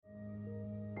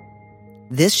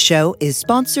This show is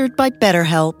sponsored by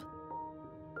BetterHelp.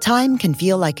 Time can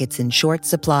feel like it's in short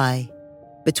supply.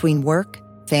 Between work,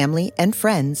 family, and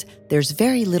friends, there's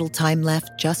very little time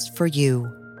left just for you.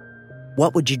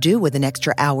 What would you do with an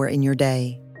extra hour in your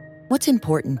day? What's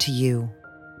important to you?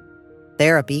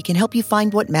 Therapy can help you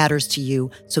find what matters to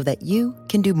you so that you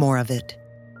can do more of it.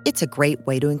 It's a great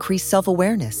way to increase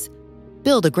self-awareness,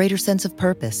 build a greater sense of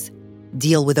purpose,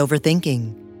 deal with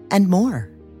overthinking, and more.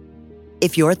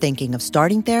 If you're thinking of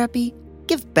starting therapy,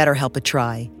 give BetterHelp a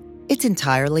try. It's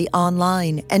entirely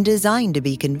online and designed to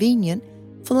be convenient,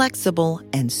 flexible,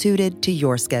 and suited to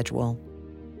your schedule.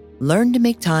 Learn to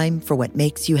make time for what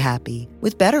makes you happy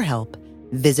with BetterHelp.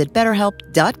 Visit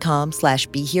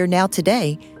BetterHelp.com/BeHereNow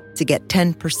today to get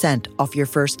 10% off your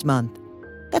first month.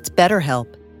 That's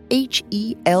BetterHelp,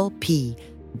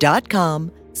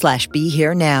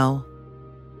 HELP.com/BeHereNow.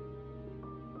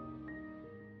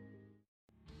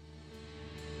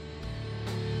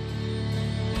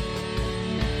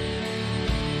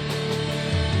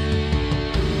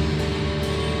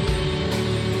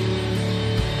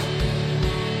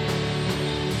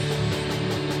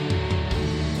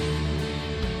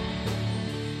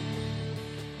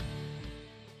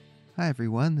 Hi,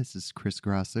 everyone. This is Chris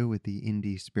Grosso with the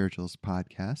Indie Spirituals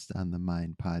podcast on the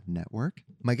MindPod Network.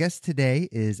 My guest today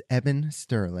is Eben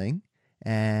Sterling,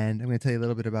 and I'm going to tell you a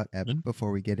little bit about Eben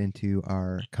before we get into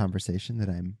our conversation that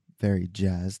I'm very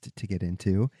jazzed to get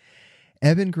into.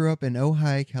 Eben grew up in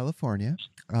Ojai, California,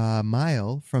 a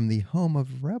mile from the home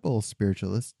of rebel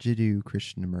spiritualist Jiddu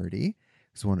Krishnamurti,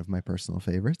 who's one of my personal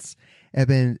favorites.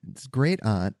 Eben's great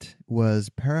aunt was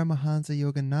Paramahansa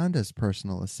Yogananda's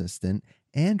personal assistant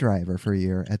and driver for a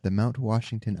year at the Mount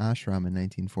Washington Ashram in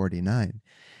 1949.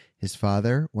 His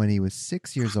father, when he was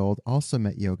 6 years old, also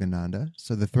met Yogananda,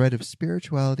 so the thread of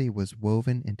spirituality was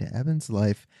woven into Eben's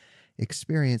life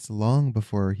experience long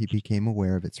before he became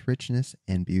aware of its richness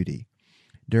and beauty.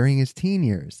 During his teen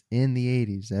years, in the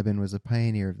 80s, Eben was a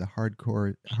pioneer of the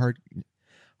hardcore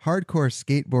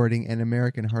skateboarding and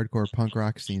American hardcore punk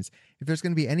rock scenes. If there's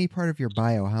going to be any part of your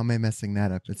bio, how am I messing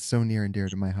that up? It's so near and dear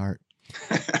to my heart.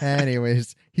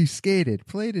 Anyways, he skated,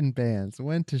 played in bands,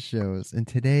 went to shows, and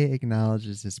today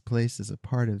acknowledges his place as a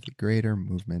part of the greater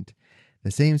movement.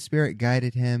 The same spirit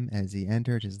guided him as he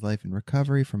entered his life in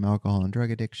recovery from alcohol and drug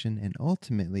addiction and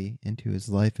ultimately into his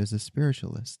life as a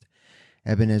spiritualist.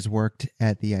 Eben has worked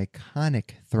at the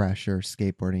iconic Thrasher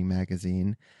skateboarding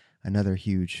magazine, another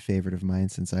huge favorite of mine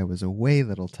since I was a way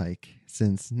little tyke,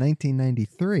 since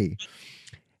 1993.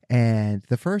 And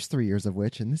the first 3 years of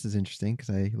which, and this is interesting because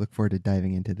I look forward to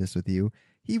diving into this with you,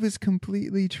 he was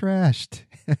completely trashed.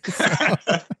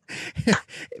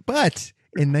 But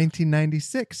in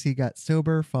 1996, he got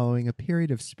sober following a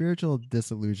period of spiritual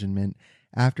disillusionment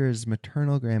after his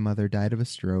maternal grandmother died of a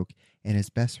stroke and his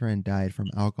best friend died from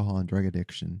alcohol and drug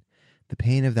addiction. The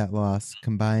pain of that loss,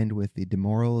 combined with the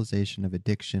demoralization of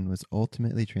addiction, was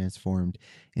ultimately transformed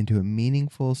into a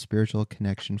meaningful spiritual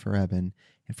connection for Eben,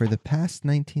 and for the past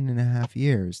 19 and a half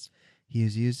years, he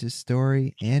has used his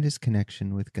story and his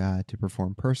connection with God to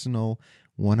perform personal,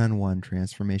 one-on-one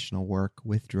transformational work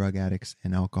with drug addicts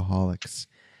and alcoholics.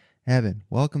 Eben,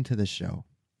 welcome to the show.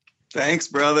 Thanks,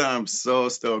 brother. I'm so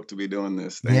stoked to be doing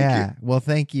this. Thank you. Well,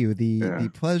 thank you. The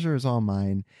pleasure is all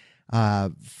mine.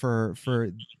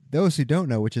 For those who don't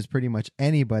know, which is pretty much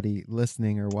anybody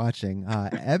listening or watching,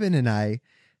 Eben and I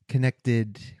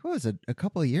connected, what was it, a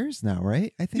couple of years now,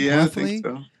 right? I think roughly.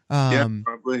 I think so.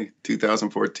 Probably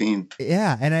 2014.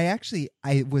 Yeah, and I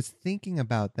was thinking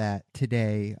about that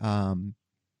today,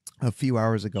 a few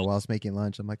hours ago while I was making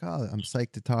lunch. I'm like, oh, I'm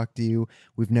psyched to talk to you.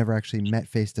 We've never actually met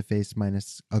face-to-face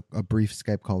minus a brief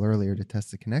Skype call earlier to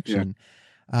test the connection.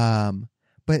 Yeah.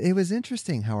 But it was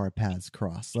interesting how our paths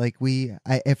crossed. Like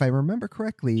if I remember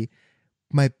correctly,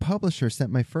 my publisher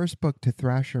sent my first book to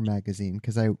Thrasher magazine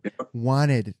because I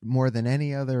wanted more than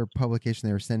any other publication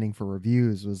they were sending for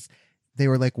reviews was they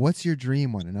were like, what's your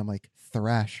dream one? And I'm like,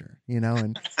 Thrasher,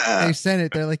 and they sent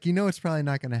it. They're like, it's probably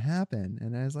not going to happen.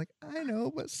 And I was like, I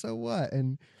know, but so what?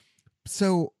 And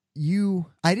so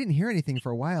I didn't hear anything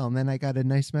for a while. And then I got a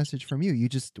nice message from you.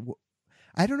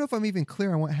 I don't know if I'm even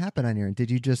clear on what happened on here.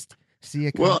 Did you just see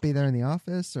a copy there in the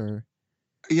office or?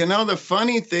 The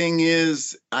funny thing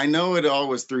is, I know it all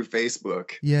was through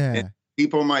Facebook. Yeah. And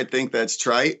people might think that's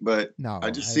trite, but no, I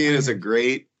just see it as a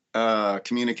great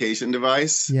communication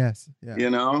device. Yes.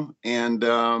 Yeah. And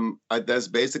that's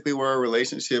basically where our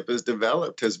relationship has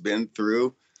developed, has been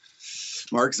through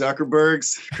Mark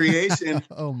Zuckerberg's creation.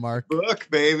 Oh, Mark. Book,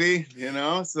 baby,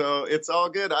 so it's all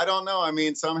good. I don't know. I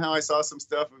mean, somehow I saw some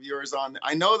stuff of yours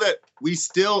I know that we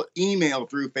still email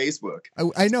through Facebook.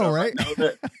 I know, so right? I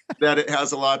know that it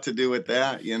has a lot to do with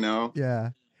that,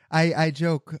 Yeah. I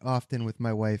joke often with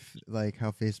my wife, like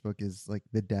how Facebook is like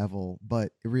the devil,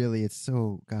 but really it's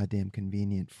so goddamn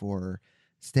convenient for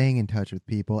staying in touch with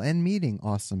people and meeting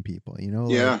awesome people,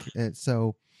 Yeah.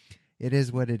 So it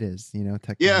is what it is,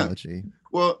 technology. Yeah.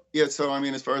 Well, yeah. So, I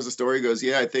mean, as far as the story goes,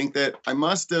 I think that I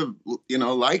must have,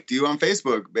 liked you on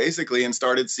Facebook basically and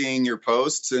started seeing your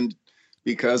posts. And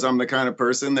because I'm the kind of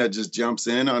person that just jumps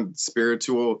in on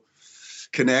spiritual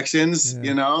connections, I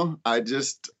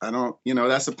don't,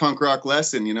 that's a punk rock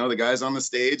lesson, the guys on the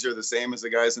stage are the same as the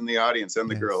guys in the audience and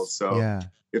the girls. So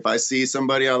if I see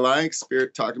somebody I like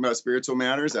talking about spiritual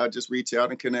matters, I'll just reach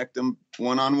out and connect them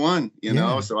one-on-one,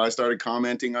 So I started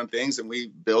commenting on things and we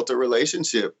built a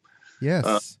relationship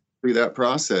through that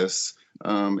process.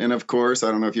 And of course,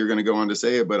 I don't know if you're going to go on to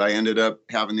say it, but I ended up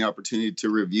having the opportunity to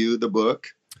review the book.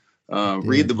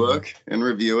 Read the book and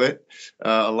review it,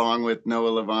 along with Noah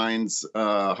Levine's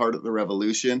Heart of the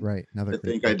Revolution. Right. I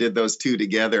think I did those two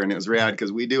together, and it was rad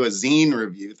because we do a zine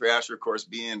review. Thrasher, of course,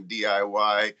 being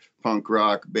DIY, punk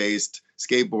rock based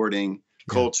skateboarding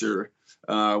culture.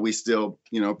 We still,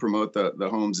 promote the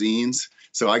home zines.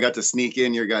 So I got to sneak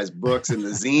in your guys' books in the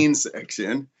zine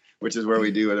section, which is where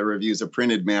we do the reviews of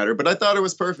printed matter. But I thought it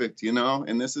was perfect,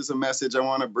 and this is a message I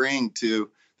want to bring to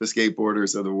the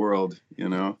skateboarders of the world,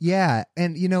 Yeah.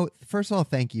 And, first of all,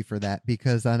 thank you for that,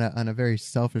 because on a very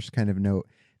selfish kind of note,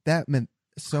 that meant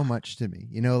so much to me.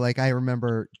 Like I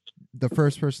remember the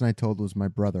first person I told was my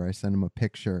brother. I sent him a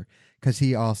picture because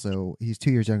he's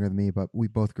 2 years younger than me, but we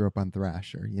both grew up on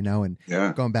Thrasher,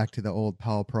 and going back to the old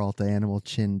Powell Peralta Animal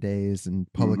Chin days and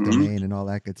Public Domain and all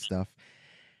that good stuff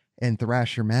and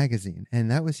Thrasher magazine.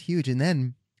 And that was huge. And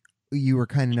then you were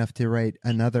kind enough to write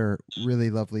another really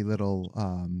lovely little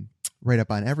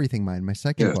write-up on Everything Mind, my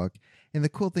second book. And the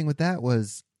cool thing with that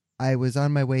was I was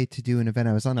on my way to do an event.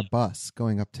 I was on a bus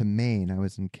going up to Maine. I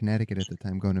was in Connecticut at the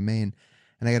time, going to Maine.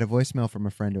 And I got a voicemail from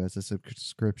a friend who has a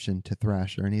subscription to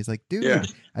Thrasher. And he's like, dude,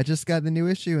 I just got the new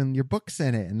issue and your book's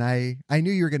in it. And I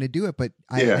knew you were going to do it, but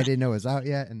I didn't know it was out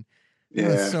yet. And it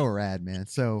was so rad, man.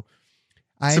 So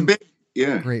I'm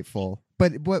grateful.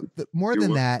 But more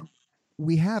than that,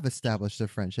 we have established a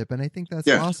friendship, and I think that's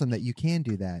awesome that you can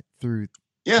do that through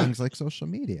things like social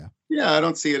media. Yeah, I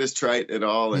don't see it as trite at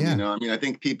all. And, I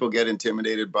think people get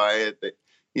intimidated by it.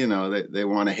 They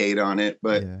want to hate on it,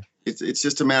 but it's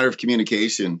just a matter of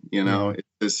communication. It's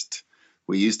just,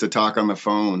 we used to talk on the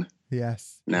phone.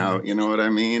 Yes. Now, you know what I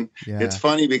mean? Yeah. It's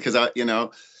funny because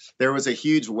there was a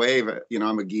huge wave.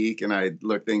 I'm a geek and I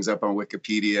looked things up on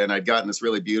Wikipedia, and I'd gotten this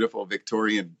really beautiful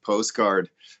Victorian postcard,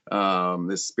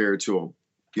 this spiritual,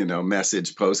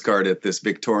 message postcard at this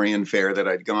Victorian fair that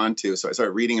I'd gone to. So I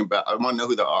started reading about, I want to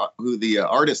know who the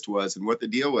artist was and what the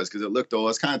deal was, because it looked old. I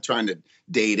was kind of trying to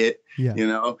date it,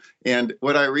 and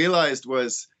what I realized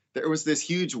was there was this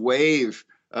huge wave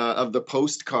of the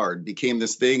postcard became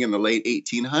this thing in the late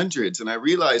 1800s. And I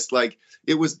realized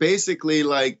it was basically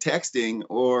like texting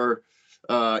or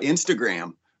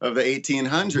Instagram of the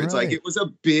 1800s. Right. It was a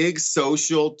big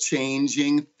social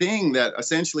changing thing that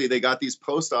essentially they got these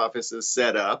post offices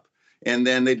set up, and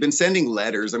then they'd been sending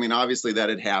letters. I mean, obviously that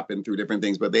had happened through different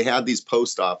things, but they had these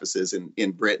post offices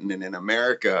in Britain and in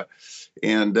America.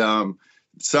 And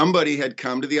somebody had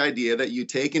come to the idea that you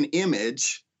take an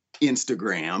image,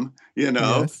 Instagram,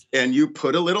 and you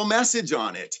put a little message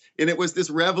on it. And it was this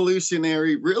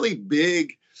revolutionary, really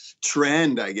big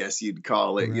trend, I guess you'd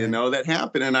call it, that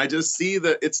happened. And I just see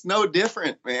that it's no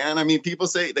different, man. I mean, people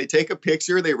say they take a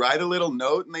picture, they write a little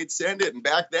note, and they'd send it. And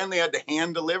back then they had to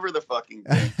hand deliver the fucking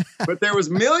thing. But there was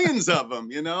millions of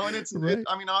them, and it's,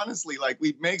 I mean, honestly,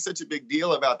 we make such a big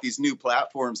deal about these new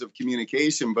platforms of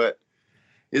communication, but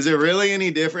is it really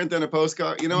any different than a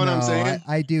postcard? You know what I'm saying?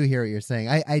 I do hear what you're saying.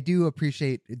 I do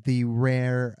appreciate the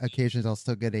rare occasions I'll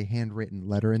still get a handwritten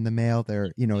letter in the mail.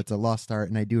 It's a lost art,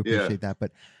 and I do appreciate that.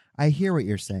 But I hear what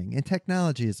you're saying. And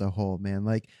technology as a whole, man,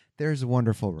 there's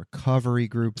wonderful recovery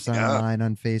groups online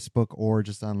on Facebook or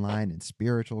just online, and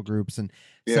spiritual groups. And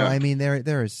so, I mean,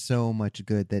 there is so much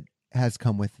good that has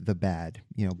come with the bad,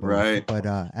 both. Right. But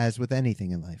as with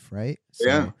anything in life, right?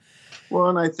 So, well,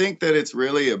 and I think that it's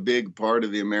really a big part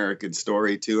of the American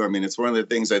story, too. I mean, it's one of the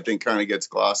things I think kind of gets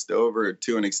glossed over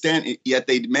to an extent, yet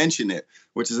they mention it,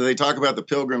 which is they talk about the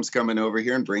Pilgrims coming over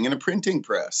here and bringing a printing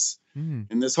press.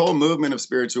 And this whole movement of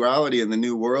spirituality in the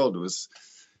New World was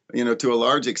to a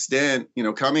large extent,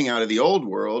 coming out of the old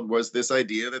world was this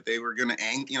idea that they were going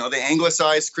to, they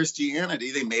anglicized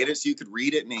Christianity. They made it so you could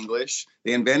read it in English.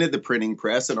 They invented the printing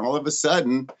press, and all of a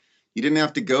sudden, you didn't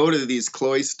have to go to these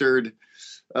cloistered,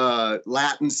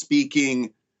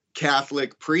 Latin-speaking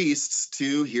Catholic priests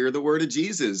to hear the word of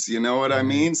Jesus. You know what I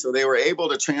mean? So they were able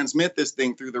to transmit this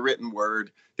thing through the written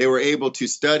word. They were able to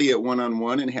study it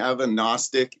one-on-one and have a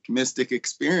Gnostic, mystic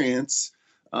experience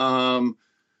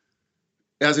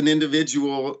as an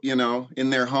individual, in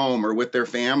their home or with their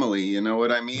family, you know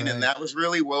what I mean? Right. And that was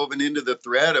really woven into the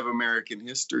thread of American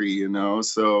history,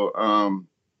 So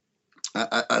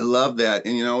I love that.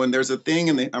 And, and there's a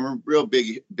thing I'm a real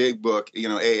big book,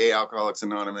 AA, Alcoholics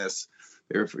Anonymous.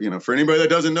 For anybody that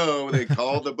doesn't know, they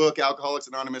call the book Alcoholics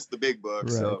Anonymous the big book.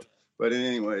 Right. So, but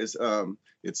anyways,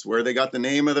 it's where they got the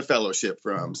name of the fellowship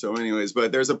from. So anyways,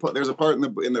 but there's a part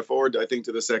in the forward, I think,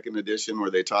 to the second edition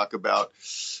where they talk about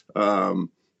the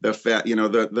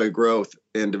growth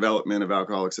and development of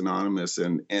Alcoholics Anonymous.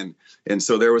 And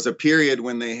so there was a period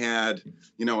when they had,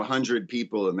 100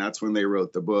 people, and that's when they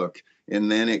wrote the book.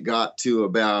 And then it got to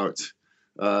about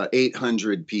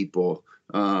 800 people.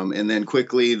 And then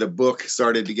quickly the book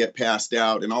started to get passed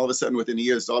out. And all of a sudden within a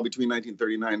year, it's all between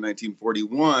 1939 and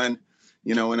 1941,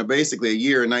 in basically a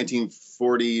year in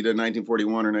 1940 to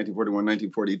 1941 or 1941,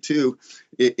 1942,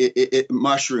 it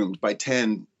mushroomed by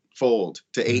 10-fold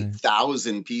to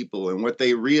 8,000 people. And what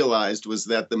they realized was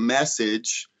that the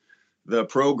message, the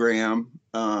program,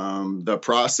 the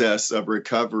process of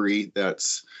recovery, that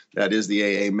is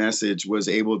the AA message, was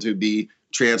able to be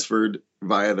transferred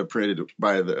via the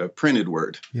printed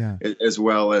word, as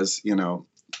well as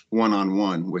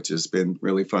one-on-one, which has been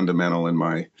really fundamental in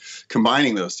my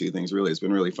combining those two things. Really, has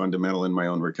been really fundamental in my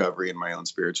own recovery and my own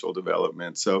spiritual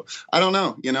development. So I don't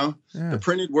know, the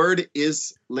printed word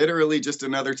is literally just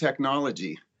another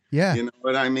technology. Yeah. You know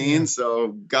what I mean? Yeah. So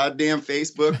goddamn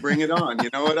Facebook, bring it on. You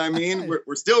know what I mean?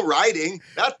 We're still writing.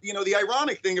 That's, the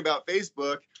ironic thing about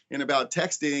Facebook and about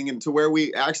texting, and to where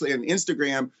we actually, and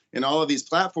Instagram and all of these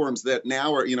platforms that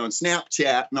now are, and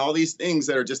Snapchat and all these things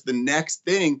that are just the next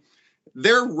thing,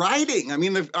 they're writing. I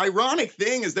mean, the ironic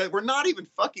thing is that we're not even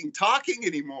fucking talking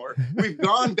anymore. We've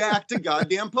gone back to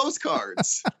goddamn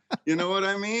postcards. You know what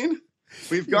I mean?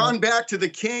 We've gone back to the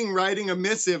king writing a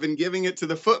missive and giving it to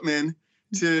the footman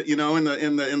to, in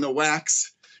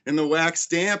the wax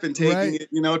stamp and taking it,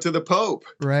 to the Pope.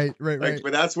 Right.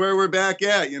 But that's where we're back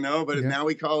at, but now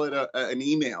we call it an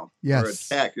email or a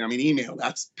text. I mean, email,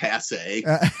 that's passe.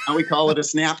 Now we call it a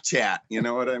Snapchat. You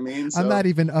know what I mean? So, I'm not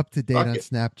even up to date on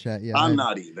Snapchat yet. I'm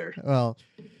not either. Well,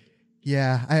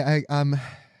 yeah,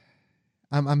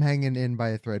 I'm hanging in by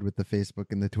a thread with the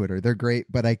Facebook and the Twitter. They're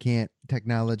great, but I can't.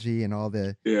 Technology and all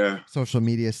the social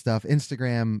media stuff.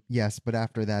 Instagram, yes, but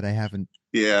after that, I haven't.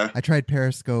 Yeah. I tried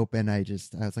Periscope, and I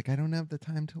was like, I don't have the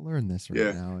time to learn this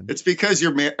right now. And it's because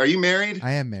are you married?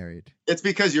 I am married. It's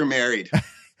because you're married.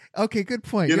 Okay, good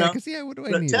point. Because what do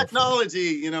I need?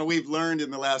 Technology, we've learned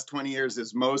in the last 20 years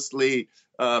is mostly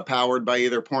powered by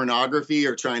either pornography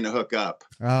or trying to hook up.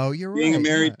 Oh, you're right. Being a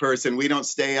married person, we don't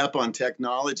stay up on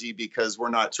technology because we're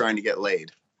not trying to get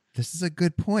laid. This is a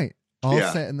good point. All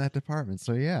set in that department.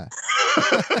 So yeah.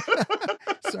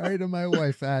 Sorry to my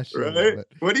wife, Ashley. Right?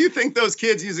 What do you think those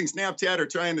kids using Snapchat are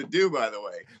trying to do, by the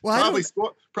way? Well,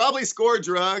 probably score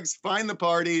drugs, find the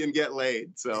party, and get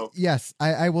laid. So yes,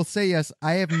 I will say yes.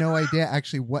 I have no idea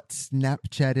actually what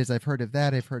Snapchat is. I've heard of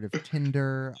that. I've heard of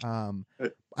Tinder.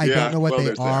 I don't know what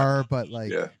they are, but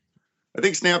I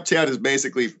think Snapchat is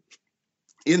basically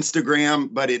Instagram,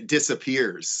 but it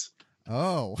disappears.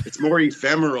 Oh, it's more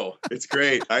ephemeral. It's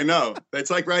great. I know. It's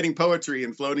like writing poetry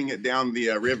and floating it down the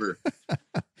river.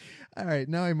 All right.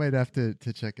 Now I might have to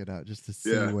check it out just to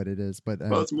see what it is. But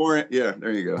it's more. Yeah,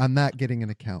 there you go. I'm not getting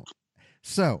an account.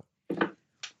 So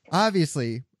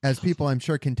obviously, as people I'm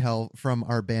sure can tell from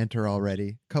our banter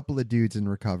already, a couple of dudes in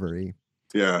recovery.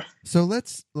 Yeah. So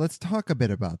let's talk a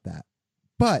bit about that.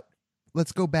 But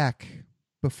let's go back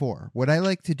before. What I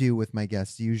like to do with my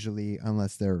guests, usually,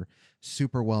 unless they're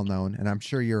super well known, and I'm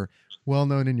sure you're well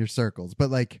known in your circles, but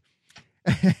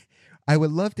I would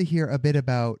love to hear a bit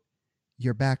about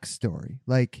your backstory.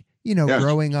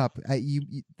 Growing up,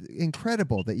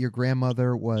 incredible that your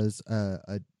grandmother was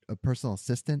a personal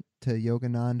assistant to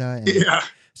Yogananda. And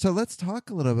so let's talk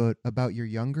a little bit about your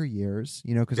younger years,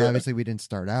 because obviously we didn't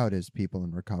start out as people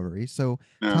in recovery. So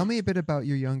tell me a bit about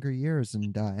your younger years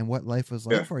and what life was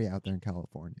like for you out there in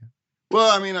California. Well,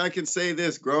 I mean, I can say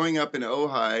this, growing up in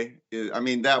Ojai,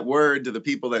 that word, to the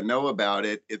people that know about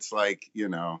it, it's like,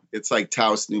 it's like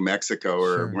Taos, New Mexico,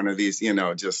 or one of these,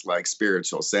 just like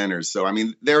spiritual centers. So, I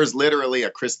mean, there's literally a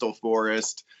crystal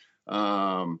forest.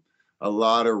 A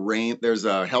lot of there's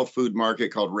a health food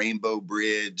market called Rainbow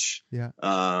Bridge. Yeah.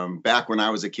 Back when I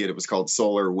was a kid, it was called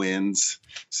Solar Winds.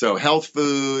 So health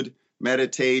food,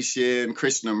 meditation,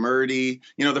 Krishnamurti.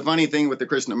 The funny thing with the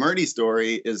Krishnamurti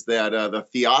story is that the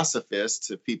Theosophists,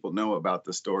 if people know about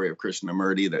the story of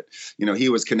Krishnamurti, that, he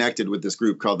was connected with this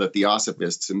group called the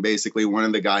Theosophists. And basically one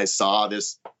of the guys saw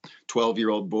this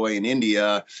 12-year-old boy in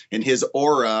India, and his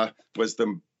aura was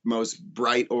the most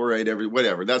bright aura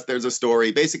whatever. There's a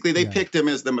story. Basically, they picked him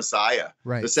as the Messiah,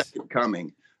 right, the second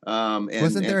coming.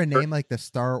 Wasn't there a name like the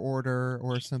Star Order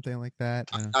or something like that?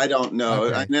 I don't know.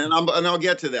 Okay. And I'll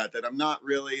get to that. That I'm not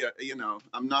really,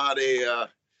 I'm not a.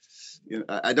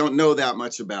 I don't know that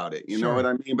much about it. You know what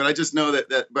I mean? But I just know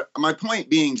that. But my point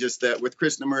being just that with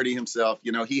Krishnamurti himself,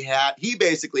 he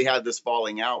basically had this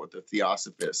falling out with the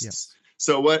Theosophists. Yes.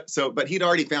 But he'd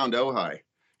already found Ojai.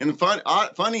 And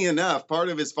funny enough, part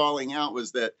of his falling out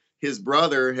was that his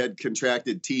brother had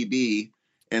contracted TB,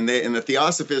 and the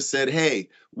Theosophists said, "Hey,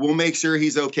 we'll make sure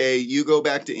he's okay. You go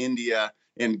back to India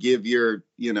and give your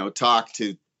talk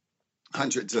to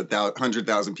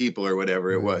 100,000 people or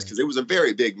whatever it was, because it was a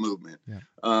very big movement."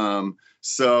 Yeah.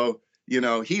 So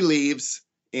he leaves,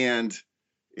 and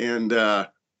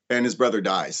his brother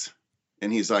dies,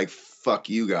 and he's like, "Fuck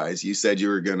you guys! You said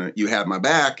you had my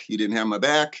back. You didn't have my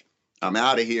back. I'm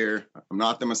out of here. I'm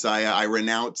not the Messiah. I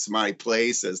renounce my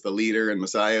place as the leader and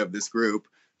Messiah of this group."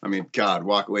 I mean, God,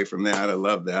 walk away from that. I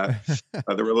love that.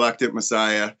 The reluctant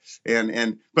Messiah.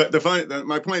 But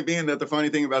my point being that the funny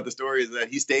thing about the story is that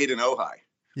he stayed in Ojai.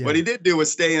 Yeah. What he did do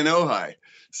was stay in Ojai.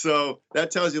 So that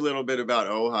tells you a little bit about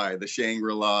Ojai, the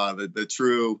Shangri-La, the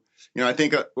true, I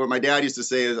think what my dad used to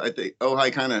say is, I think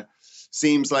Ojai kind of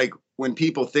seems like when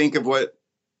people think of what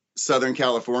Southern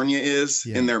California is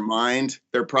in their mind,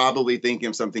 they're probably thinking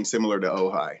of something similar to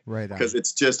Ojai, right? Because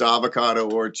it's just avocado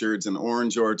orchards and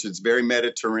orange orchards, very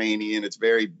Mediterranean. It's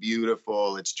very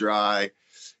beautiful. It's dry,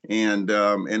 and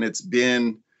it's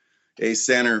been a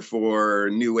center for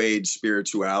New Age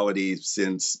spirituality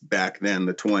since back then,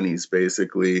 the 1920s,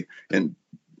 basically, and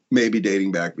maybe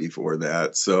dating back before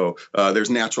that. So there's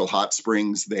natural hot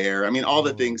springs there. I mean, all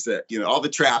the things that, all the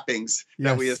trappings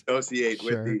that we associate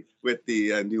with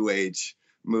the New Age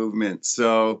movement.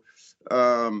 So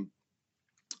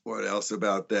what else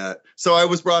about that? So I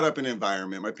was brought up in an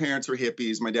environment. My parents were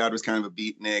hippies. My dad was kind of a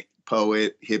beatnik,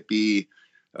 poet, hippie.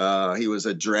 He was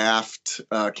a draft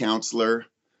counselor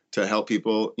to help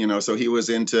people, so he was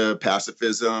into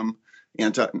pacifism,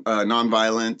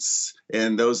 nonviolence,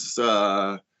 and those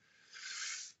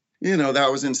that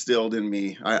was instilled in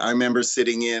me. I remember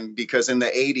sitting in, because in the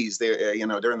 80s,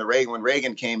 during when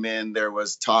Reagan came in, there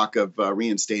was talk of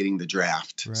reinstating the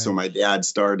draft. Right. So my dad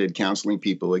started counseling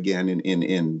people again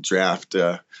in draft,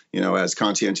 as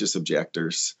conscientious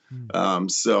objectors.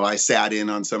 So I sat in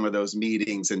on some of those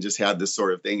meetings and just had this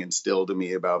sort of thing instilled in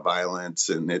me about violence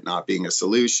and it not being a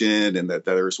solution, and that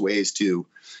there's ways to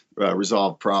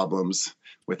resolve problems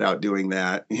without doing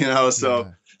that,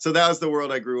 So that was the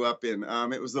world I grew up in.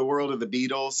 It was the world of the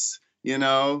Beatles,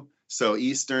 So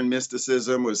Eastern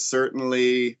mysticism was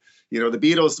certainly, the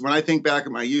Beatles. When I think back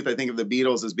of my youth, I think of the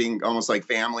Beatles as being almost like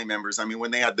family members. I mean,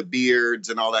 when they had the beards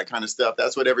and all that kind of stuff,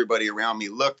 that's what everybody around me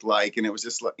looked like. And it was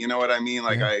just, you know what I mean?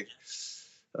 Like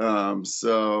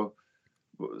so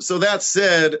that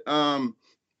said,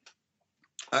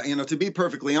 to be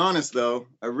perfectly honest, though,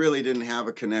 I really didn't have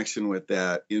a connection with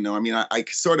that. I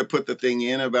sort of put the thing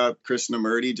in about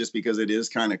Krishnamurti just because it is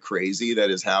kind of crazy that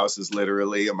his house is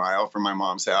literally a mile from my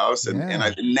mom's house.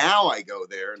 Now I go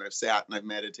there and I've sat and I've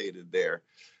meditated there.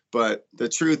 But the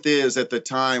truth is, at the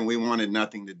time, we wanted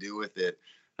nothing to do with it.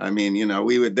 I mean,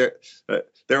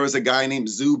 there was a guy named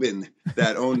Zubin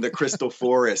that owned the Crystal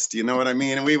Forest. You know what I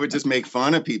mean? And we would just make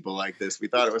fun of people like this. We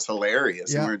thought it was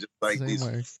hilarious. And we're just like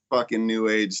these fucking New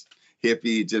Age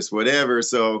hippie, just whatever.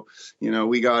 So,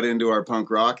 we got into our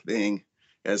punk rock thing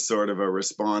as sort of a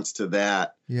response to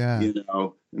that. Yeah.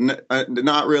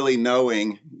 Not really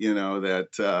knowing,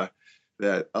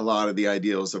 that a lot of the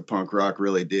ideals of punk rock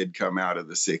really did come out of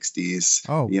the 60s.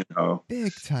 Oh,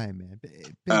 big time, man.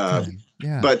 Big time.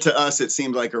 Yeah. But to us, it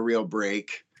seemed like a real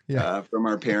break from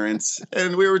our parents.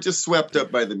 And we were just swept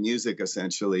up by the music,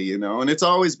 essentially, And it's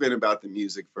always been about the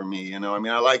music for me, I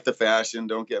mean, I like the fashion.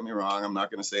 Don't get me wrong. I'm not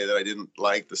going to say that I didn't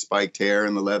like the spiked hair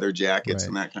and the leather jackets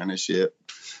and that kind of shit,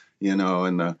 and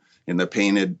the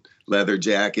painted leather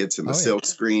jackets and the silk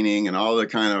screening and all the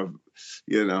kind of,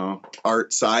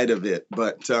 art side of it,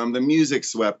 but the music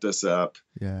swept us up,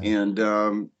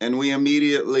 and we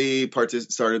immediately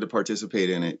started to participate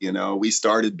in it. We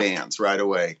started bands right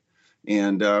away,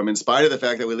 and in spite of the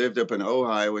fact that we lived up in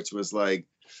Ojai, which was like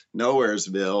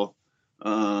Nowheresville,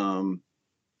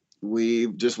 we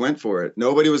just went for it.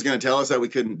 Nobody was going to tell us that we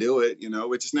couldn't do it.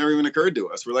 It just never even occurred to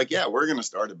us. We're like, yeah, we're going to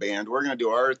start a band. We're going to do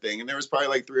our thing. And there was probably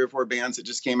like 3 or 4 bands that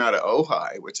just came out of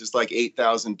Ojai, which is like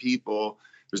 8,000 people.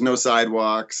 There's no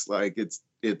sidewalks. Like it's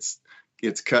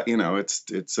cut,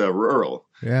 it's a rural,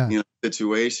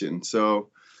 situation. So,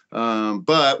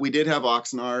 but we did have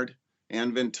Oxnard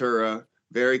and Ventura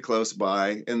very close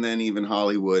by, and then even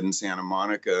Hollywood and Santa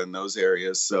Monica and those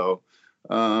areas. So,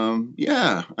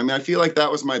 I feel like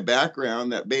that was my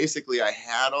background, that basically I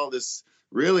had all this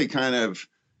really kind of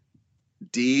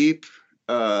deep,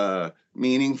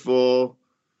 meaningful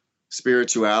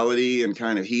spirituality and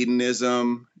kind of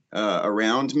hedonism,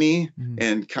 around me,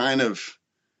 and kind of,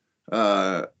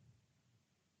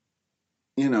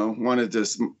 wanted to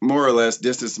more or less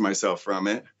distance myself from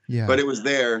it. Yeah. But it was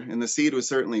there, and the seed was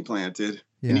certainly planted.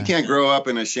 Yeah. And you can't grow up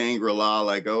in a Shangri-La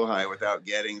like Ojai without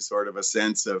getting sort of a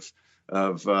sense of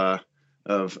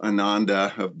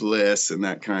Ananda, of bliss, and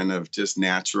that kind of just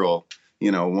natural,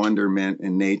 wonderment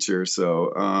in nature.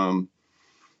 So,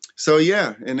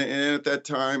 yeah. And at that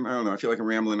time, I don't know, I feel like I'm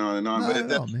rambling on and on, but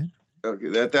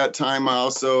at that time, I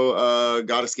also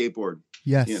got a skateboard.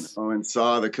 Yes. And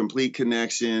saw the complete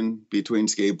connection between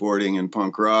skateboarding and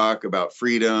punk rock, about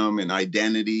freedom and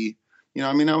identity.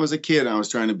 I was a kid. I was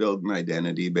trying to build an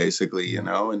identity, basically,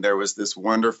 and there was this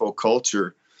wonderful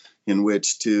culture in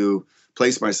which to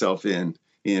place myself in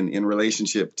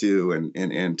relationship to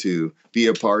and to be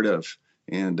a part of.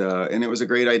 And it was a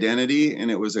great identity,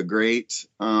 and it was a great,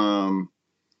 it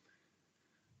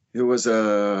was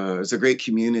a great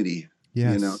community.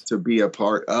 Yes. To be a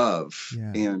part of,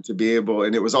 and to be able,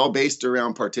 and it was all based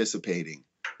around participating,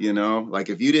 like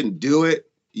if you didn't do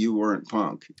it, you weren't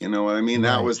punk. You know what I mean?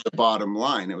 Right. That was the bottom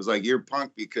line. It was like, you're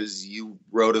punk because you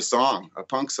wrote a song, a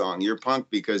punk song. You're punk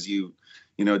because you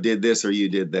did this or you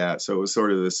did that. So it was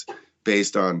sort of this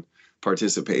based on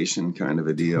participation kind of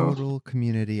a deal. Total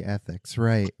community ethics.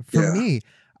 Right. For me,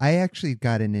 I actually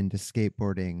gotten into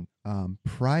skateboarding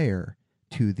prior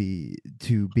to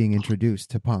being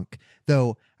introduced to punk,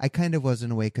 though I kind of was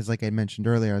in a way, because like I mentioned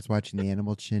earlier, I was watching the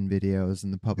Animal Chin videos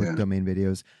and the public domain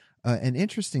videos. An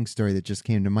interesting story that just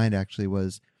came to mind actually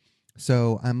was,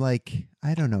 so I'm like,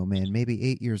 I don't know, man, maybe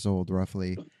 8 years old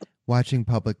roughly, watching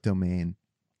public domain,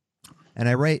 and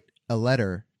I write a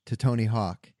letter to Tony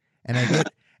Hawk, and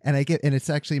I get and it's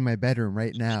actually in my bedroom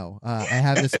right now. I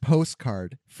have this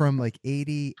postcard from like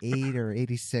 88 or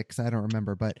 86, I don't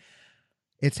remember, but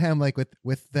it's him like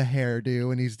with the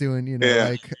hairdo, and he's doing,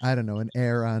 like, I don't know, an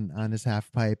air on his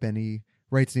half pipe, and he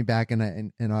writes me back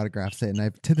and autographs it, and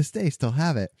I to this day still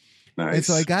have it. Nice. And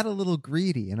so I got a little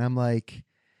greedy, and I'm like,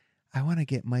 I want to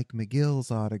get Mike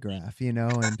McGill's autograph,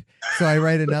 and so I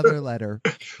write another letter.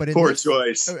 But poor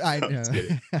choice. I know.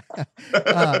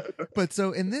 But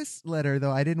so in this letter,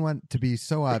 though, I didn't want to be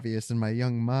so obvious in my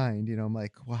young mind. I'm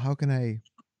like, well, how can I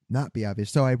not be obvious?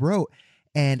 So I wrote,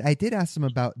 and I did ask him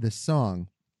about this song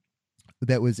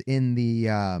that was in the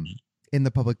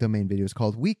public domain video. It's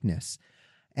called Weakness.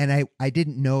 And I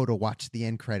didn't know to watch the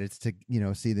end credits to,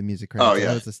 see the music credits. Oh,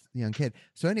 yeah. I was a young kid.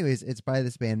 So anyways, it's by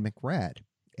this band McRad.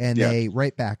 And they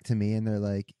write back to me, and they're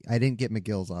like, I didn't get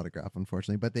McGill's autograph,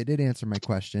 unfortunately, but they did answer my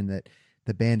question that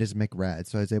the band is McRad.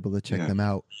 So I was able to check them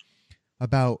out.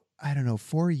 About, I don't know,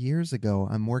 4 years ago,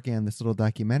 I'm working on this little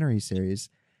documentary series,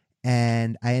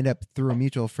 and I end up through a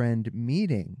mutual friend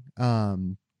meeting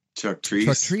Chuck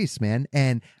Treese, man.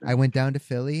 And I went down to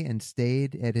Philly and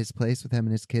stayed at his place with him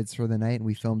and his kids for the night, and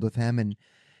we filmed with him, and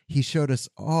he showed us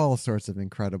all sorts of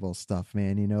incredible stuff,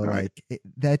 man.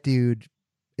 That dude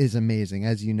is amazing.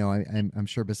 As you know, I'm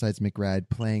sure besides McRad,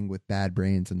 playing with Bad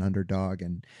Brains and Underdog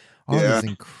and all these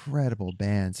incredible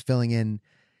bands, filling in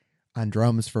on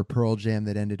drums for Pearl Jam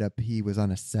that ended up, he was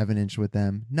on a 7-inch with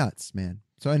them. Nuts, man.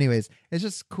 So anyways, it's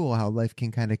just cool how life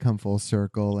can kind of come full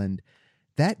circle. And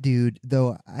that dude,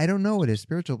 though, I don't know what his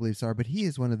spiritual beliefs are, but he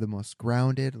is one of the most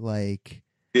grounded,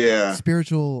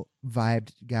 spiritual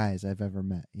vibed guys I've ever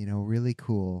met. Really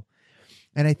cool.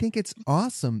 And I think it's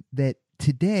awesome that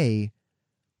today,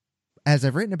 as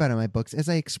I've written about in my books, as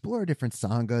I explore different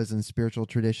sanghas and spiritual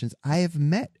traditions, I have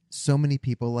met so many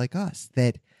people like us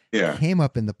that came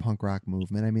up in the punk rock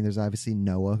movement. I mean, there's obviously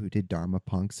Noah, who did Dharma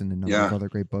Punks and a number of other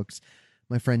great books.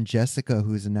 My friend Jessica,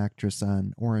 who's an actress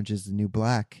on Orange is the New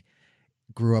Black,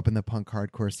 grew up in the punk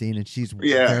hardcore scene, and she's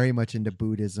very much into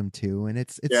Buddhism too. And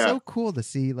it's so cool to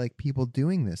see like people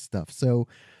doing this stuff. So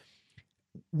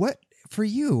what for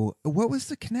you, what was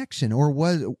the connection, or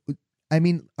I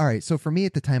mean, all right. So for me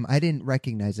at the time, I didn't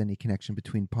recognize any connection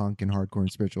between punk and hardcore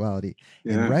and spirituality.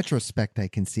 In Yeah. retrospect, I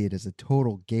can see it as a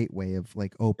total gateway of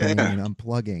like opening Yeah. and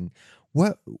unplugging.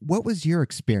 What was your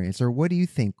experience, or what do you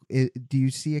think? Do you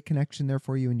see a connection there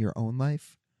for you in your own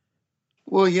life?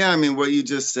 Well, yeah, I mean, what you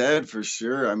just said for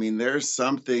sure. I mean, there's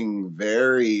something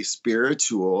very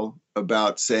spiritual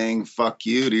about saying "fuck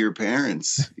you" to your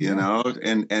parents, you Yeah. know,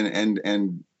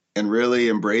 and really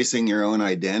embracing your own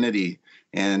identity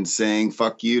and saying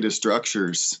 "fuck you" to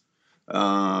structures,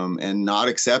 and not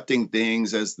accepting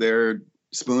things as they're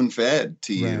spoon fed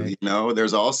to you. Right. You know,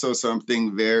 there's also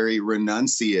something very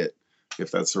renunciate,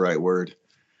 if that's the right word.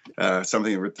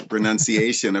 Something with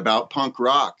renunciation about punk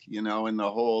rock, you know, and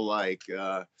the whole like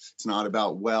it's not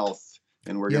about wealth,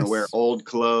 and we're going to wear Yes. old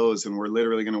clothes, and we're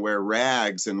literally going to wear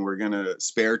rags, and we're going to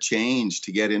spare change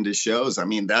to get into shows. I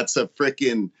mean, that's a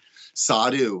freaking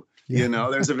sadhu. Yeah. You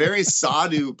know, there's a very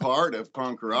sadhu part of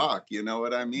punk rock. You know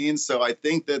what I mean? So I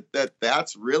think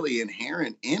that's really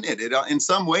inherent in it. In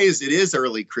some ways, it is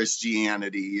early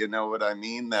Christianity. You know what I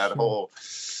mean? That Sure. whole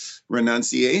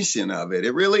renunciation of it.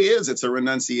 It really is. It's a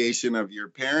renunciation of your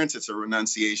parents. It's a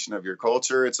renunciation of your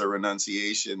culture. It's a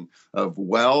renunciation of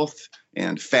wealth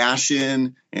and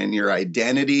fashion and your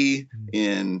identity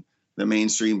in the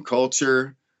mainstream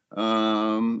culture.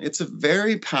 It's a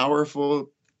very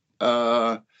powerful,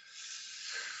 whatever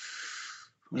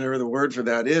the word for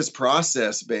that is,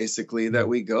 process basically that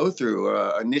we go through.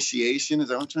 Initiation, is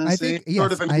that what I'm trying to say? Think,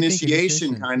 sort of yes, an I think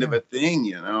initiation kind of yeah. a thing,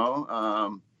 you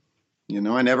know. You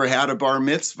know, I never had a bar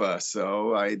mitzvah,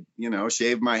 so I, you know,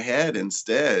 shaved my head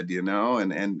instead, you know,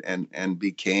 and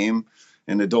became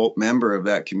an adult member of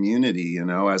that community, you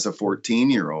know, as a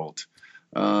 14-year-old.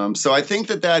 So I think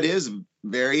that is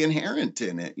very inherent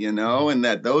in it, you know, and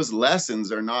that those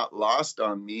lessons are not lost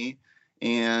on me.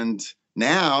 And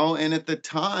now, and at the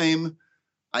time,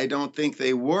 I don't think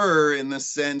they were, in the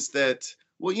sense that,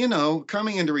 well, you know,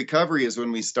 coming into recovery is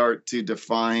when we start to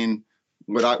define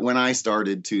when I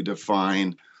started to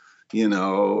define, you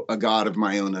know, a God of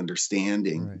my own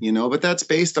understanding, Right. you know, but that's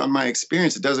based on my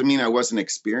experience. It doesn't mean I wasn't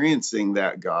experiencing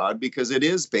that God, because it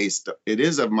is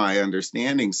of my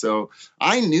understanding. So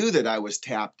I knew that I was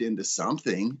tapped into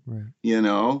something, Right. you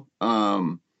know,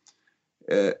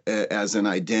 as an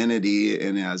identity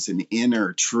and as an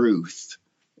inner truth.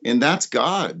 And that's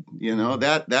God, you know,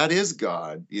 that is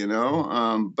God, you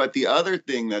know. But the other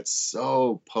thing that's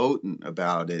so potent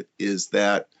about it is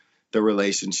that the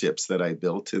relationships that I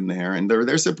built in there. And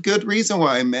there's a good reason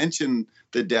why I mentioned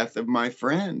the death of my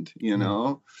friend, you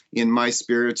know, in my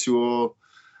spiritual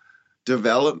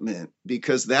development,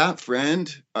 because that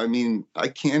friend, I mean, I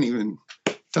can't even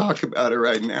talk about it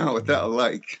right now without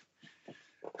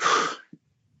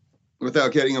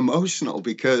getting emotional,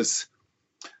 because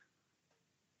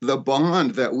the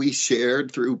bond that we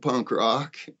shared through punk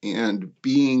rock and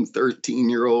being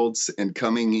 13-year-olds and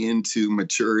coming into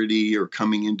maturity or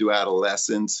coming into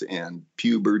adolescence and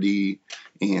puberty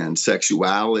and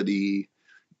sexuality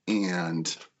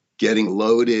and getting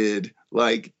loaded,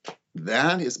 like,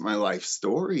 that is my life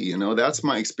story, you know, that's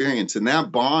my experience. And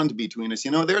that bond between us,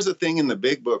 you know, there's a thing in the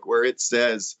big book where it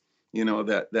says, you know,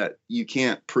 that you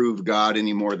can't prove God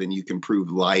any more than you can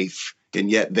prove life. And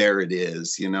yet there it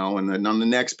is, you know. And then on the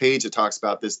next page, it talks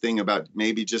about this thing about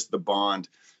maybe just the bond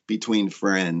between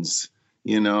friends,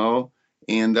 you know.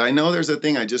 And I know there's a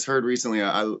thing I just heard recently.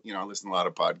 I listen to a lot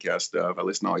of podcast stuff. I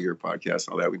listen to all your podcasts and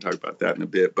all that. We can talk about that in a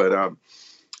bit. But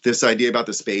this idea about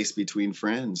the space between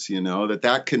friends, you know,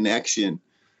 that connection,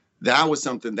 that was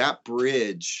something, that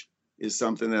bridge is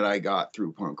something that I got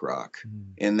through punk rock.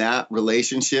 And that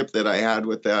relationship that I had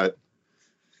with that,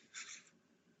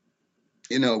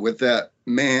 you know, with that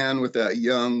man, with that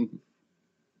young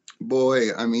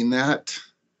boy, I mean,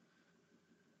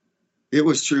 it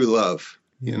was true love,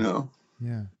 you know?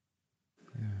 Yeah.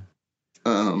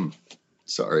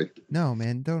 Sorry. No,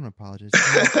 man, don't apologize.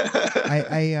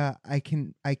 I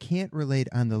can't relate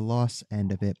on the loss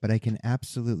end of it, but I can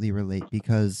absolutely relate,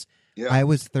 because I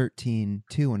was 13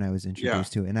 too when I was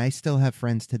introduced to it, and I still have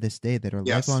friends to this day that are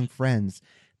lifelong friends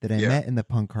that I met in the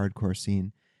punk hardcore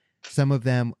scene. Some of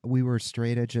them, we were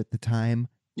straight edge at the time.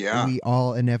 Yeah. We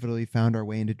all inevitably found our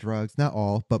way into drugs. Not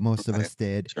all, but most of us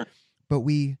did. Sure. But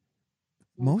we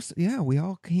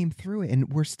all came through it,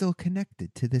 and we're still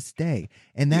connected to this day.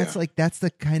 And that's that's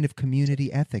the kind of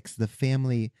community ethics, the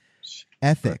family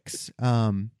ethics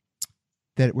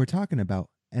that we're talking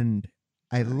about. And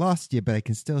I lost you, but I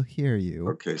can still hear you.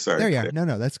 Okay, sorry. There you are.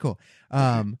 No, that's cool.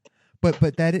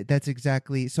 But that's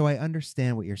exactly, so I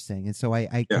understand what you're saying, and so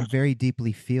I Yeah. can very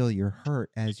deeply feel your hurt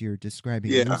as you're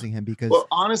describing Yeah. losing him, because Well,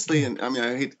 honestly, and I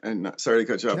mean, I'm not sorry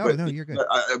to cut you off, no, you're good.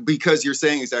 because you're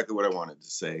saying exactly what I wanted to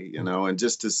say, and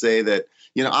just to say that,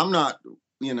 I'm not,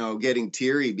 getting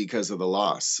teary because of the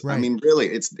loss. I Right. mean, really,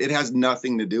 it has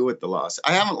nothing to do with the loss.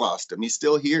 I haven't lost him. He's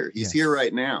still here. He's Yes. here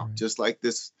right now, Right. just like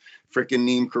this freaking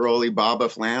Neem Karoli Baba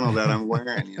flannel that I'm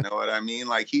wearing. You know what I mean?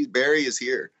 Like Barry is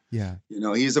here. Yeah.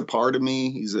 He's a part of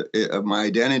me. He's of my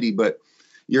identity. But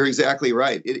you're exactly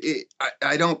right.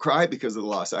 I don't cry because of the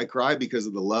loss. I cry because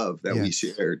of the love that we Yes.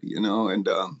 shared.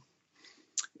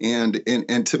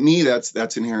 And to me,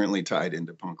 that's inherently tied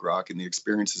into punk rock and the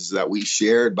experiences that we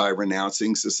shared by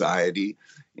renouncing society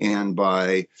and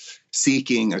by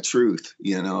seeking a truth,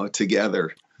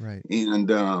 together. Right. And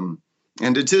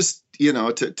to just,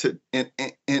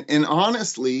 and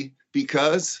honestly,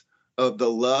 because of the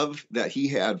love that he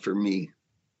had for me,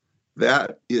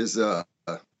 that is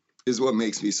what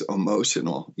makes me so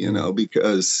emotional,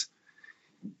 because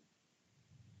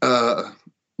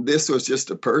this was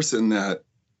just a person that,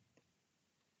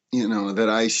 that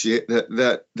I share,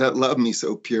 that loved me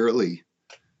so purely,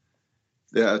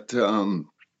 that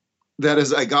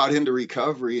as I got into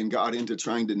recovery and got into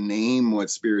trying to name what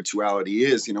spirituality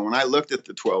is, when I looked at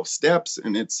the 12 steps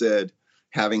and it said,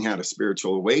 having had a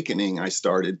spiritual awakening, I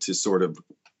started to sort of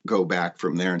go back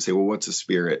from there and say, well, what's a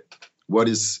spirit?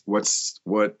 What's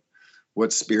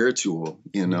spiritual,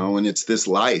 and it's this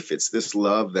life, it's this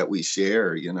love that we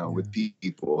share, with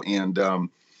people. And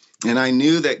I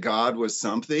knew that God was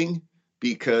something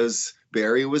because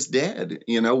Barry was dead.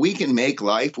 We can make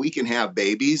life, we can have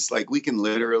babies, like we can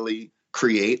literally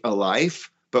create a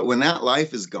life, but when that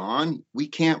life is gone, we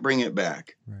can't bring it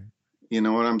back. Right. You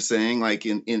know what I'm saying? Like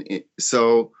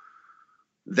so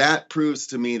that proves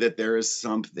to me that there is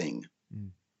something,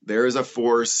 there is a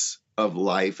force of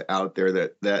life out there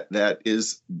that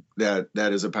is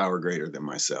a power greater than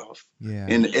myself. Yeah.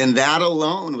 And that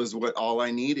alone was all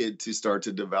I needed to start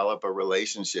to develop a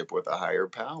relationship with a higher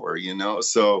power,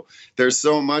 So there's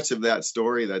so much of that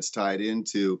story that's tied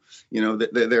into,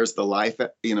 there's the life,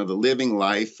 the living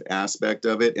life aspect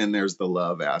of it, and there's the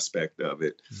love aspect of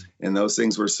it. And those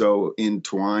things were so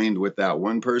entwined with that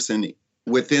one person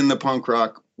within the punk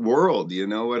rock world, you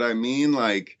know what I mean?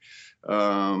 Like,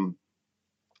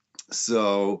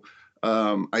 so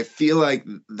I feel like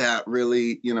that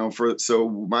really, so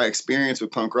my experience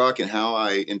with punk rock and how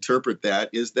I interpret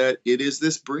that is that it is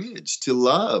this bridge to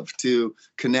love, to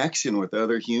connection with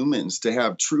other humans, to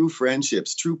have true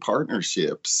friendships, true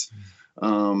partnerships,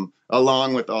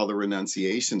 along with all the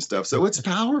renunciation stuff. So it's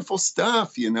powerful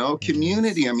stuff,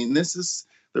 community. I mean, this is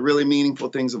the really meaningful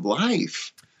things of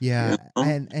life. Yeah.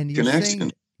 And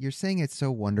you're saying it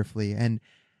so wonderfully. And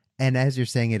as you're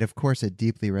saying it, of course, it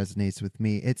deeply resonates with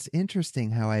me. It's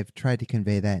interesting how I've tried to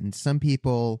convey that. And some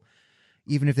people,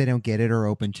 even if they don't get it, are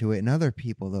open to it. And other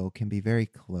people, though, can be very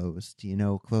closed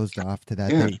off to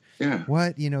that.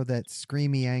 What, that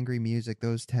screamy, angry music,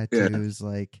 those tattoos,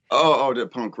 like... Oh, the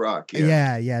punk rock.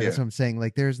 Yeah. That's what I'm saying.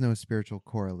 Like, there's no spiritual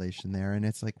correlation there. And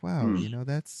it's like, wow,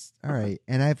 that's all right.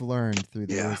 And I've learned through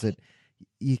the years that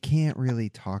you can't really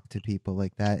talk to people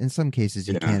like that. In some cases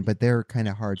you can, but they're kind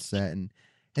of hard set, and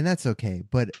that's okay.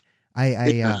 But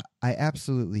I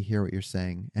absolutely hear what you're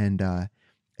saying, and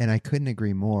I couldn't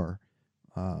agree more.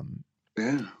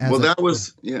 Well,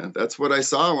 that's what I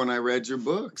saw when I read your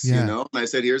books, and I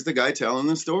said, here's the guy telling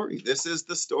the story. This is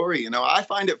the story. I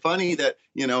find it funny that,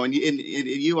 and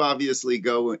you obviously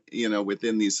go,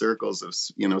 within these circles of,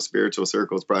 spiritual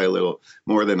circles, probably a little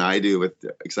more than I do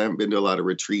because I haven't been to a lot of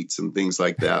retreats and things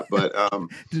like that. But,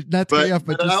 but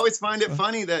I always find it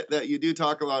funny that you do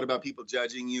talk a lot about people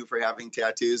judging you for having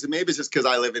tattoos. And maybe it's just because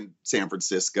I live in San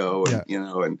Francisco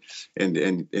and,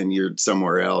 and you're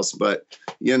somewhere else. But,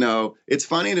 it's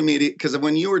funny to me because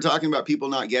when you were talking about people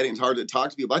not getting, it's hard to talk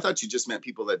to people. I thought you just meant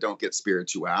people that don't get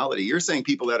spirituality. You're saying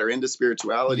people that are into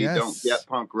spirituality don't get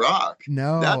punk rock.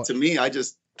 No, that to me,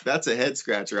 that's a head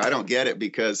scratcher. I don't get it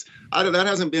because that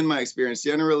hasn't been my experience.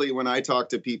 Generally, when I talk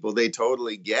to people, they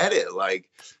totally get it. Like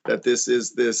that this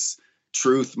is this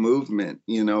truth movement.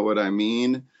 You know what I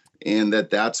mean? And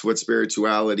that's what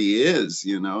spirituality is.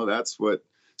 That's what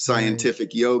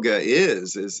scientific yoga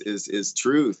is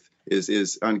truth.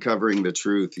 Is uncovering the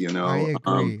truth, I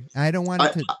agree. I don't want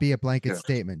it to be a blanket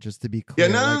statement, just to be clear.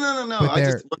 No.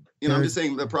 I'm just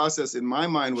saying the process in my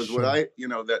mind was what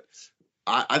that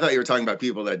I thought you were talking about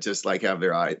people that just like have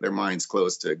their minds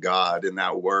closed to God and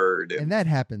that word and that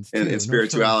happens too, and no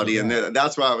spirituality. shortage of And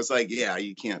that's why I was like, yeah,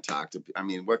 you can't talk to. I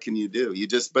mean, what can you do? You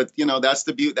just, but you know, that's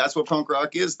the beauty. That's what punk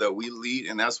rock is, though. We lead,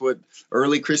 and that's what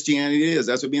early Christianity is.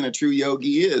 That's what being a true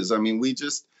yogi is. I mean, we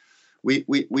just we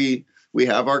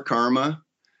have our karma,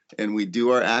 and we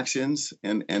do our actions,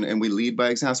 and we lead by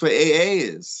example. That's what AA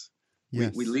is.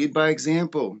 Yes. We lead by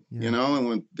example, Yeah. you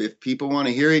know, and if people want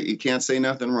to hear it, you can't say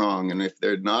nothing wrong. And if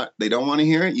they don't want to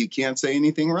hear it, you can't say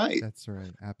anything right. That's right.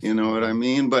 Absolutely. You know what I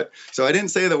mean? But so I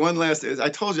didn't say the one last, I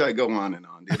told you I go on and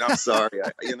on, dude. I'm sorry.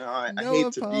 I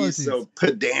hate to be so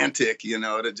pedantic, you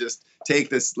know, to just take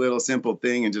this little simple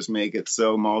thing and just make it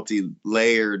so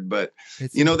multi-layered. But,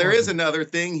 It's you know, there is important. another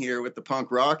thing here with the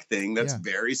punk rock thing that's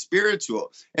very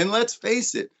spiritual. And let's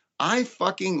face it, I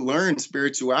fucking learned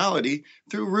spirituality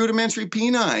through Rudimentary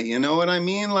Peni. You know what I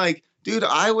mean? Like, dude,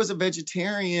 I was a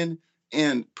vegetarian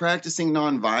and practicing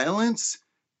nonviolence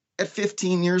at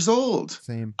 15 years old.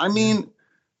 Same. I mean,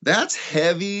 that's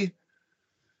heavy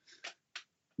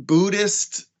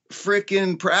Buddhist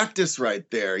freaking practice right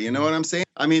there. You know what I'm saying?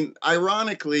 I mean,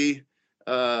 ironically,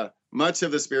 much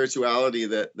of the spirituality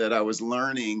that I was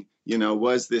learning, you know,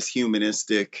 was this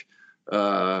humanistic,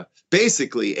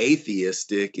 basically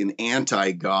atheistic and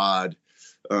anti-God.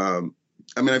 I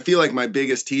mean, I feel like my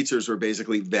biggest teachers were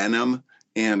basically Venom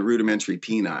and Rudimentary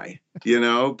Peni, you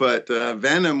know, but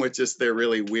Venom with just their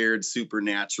really weird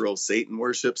supernatural Satan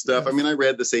worship stuff. Yes. I mean, I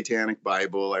read the Satanic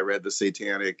Bible, I read the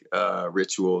Satanic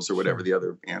Rituals or whatever the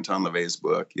other Anton LaVey's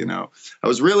book, you know. I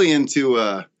was really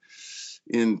into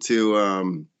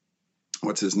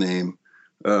what's his name?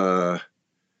 Dang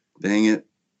it.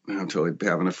 I'm totally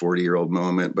having a 40-year-old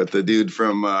moment, but the dude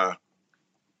from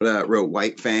that wrote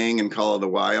White Fang and Call of the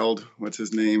Wild, what's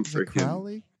his name?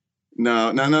 Crowley? No.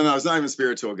 It's not even a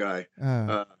spiritual guy.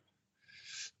 Well,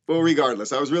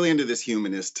 regardless, I was really into this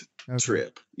humanist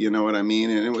trip. You know what I mean?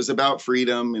 And it was about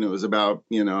freedom, and it was about,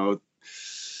 you know,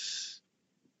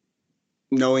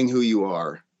 knowing who you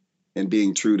are and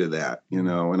being true to that, you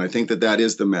know. And I think that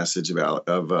is the message of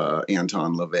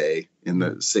Anton LaVey in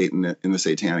the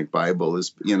Satanic Bible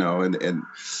is, you know, and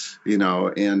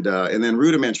then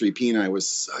Rudimentary Peni was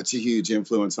such a huge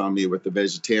influence on me with the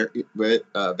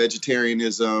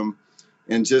vegetarianism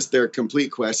and just their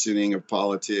complete questioning of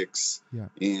politics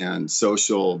and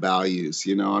social values.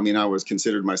 You know, I mean, I was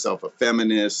considered myself a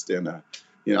feminist and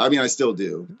you know, I mean, I still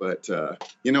do, but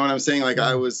you know what I'm saying? Like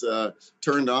I was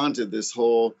turned on to this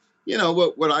whole, you know,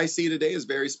 what I see today is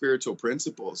very spiritual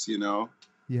principles, you know,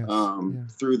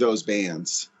 through those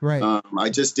bands. Right. I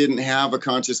just didn't have a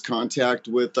conscious contact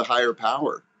with the higher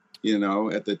power, you know,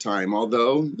 at the time.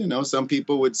 Although, you know, some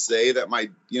people would say that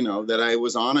that I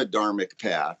was on a dharmic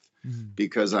path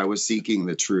because I was seeking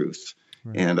the truth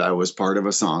and I was part of a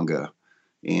Sangha,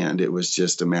 and it was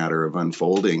just a matter of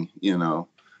unfolding, you know.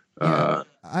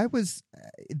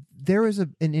 There was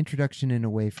an introduction in a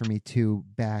way for me too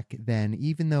back then.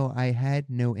 Even though I had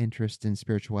no interest in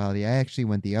spirituality, I actually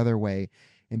went the other way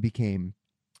and became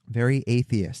very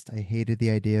atheist. I hated the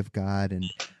idea of God, and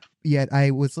yet I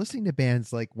was listening to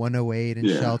bands like 108 and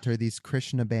Shelter, these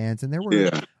Krishna bands, and there were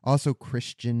also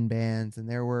Christian bands, and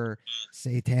there were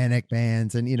satanic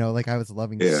bands, and you know, like I was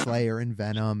loving Slayer and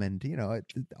Venom, and you know,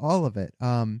 all of it.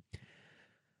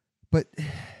 But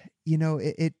you know,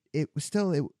 it was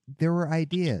still there were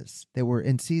ideas that were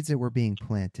and seeds that were being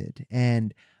planted,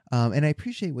 and I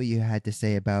appreciate what you had to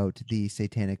say about the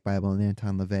Satanic Bible and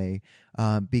Anton LaVey,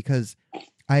 because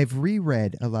I've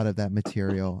reread a lot of that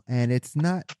material, and it's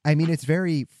not. I mean, it's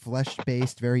very flesh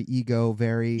based, very ego,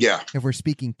 very. Yeah. If we're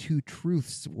speaking two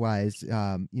truths wise,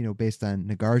 you know, based on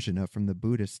Nagarjuna from the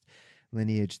Buddhist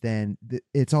lineage, then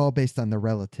it's all based on the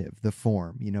relative, the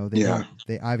form. You know,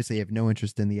 they obviously have no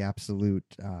interest in the absolute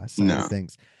side of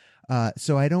things.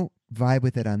 So I don't vibe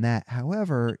with it on that.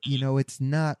 However, you know, it's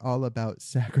not all about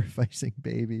sacrificing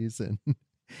babies and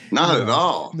not at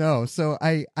all. No. So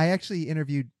I actually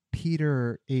interviewed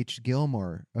Peter H.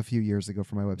 Gilmore a few years ago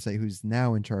for my website, who's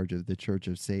now in charge of the Church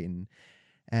of Satan.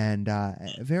 And a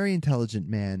very intelligent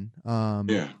man.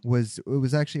 It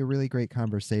was actually a really great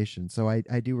conversation. So I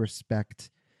do respect,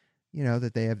 you know,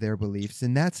 that they have their beliefs,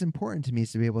 and that's important to me,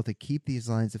 is to be able to keep these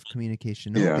lines of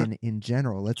communication open in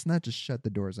general. Let's not just shut the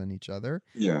doors on each other.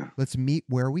 Let's meet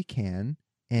where we can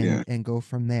and go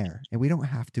from there. And we don't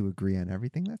have to agree on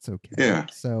everything. That's okay.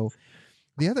 So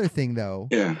the other thing, though,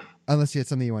 unless you had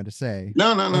something you wanted to say.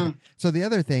 No. Okay. So the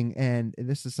other thing, and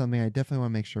this is something I definitely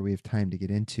want to make sure we have time to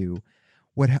get into.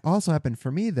 What also happened for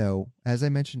me, though, as I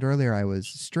mentioned earlier, I was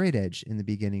straight edge in the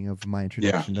beginning of my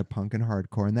introduction to punk and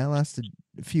hardcore, and that lasted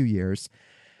a few years.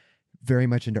 very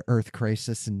much into Earth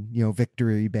Crisis and,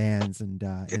 victory bands and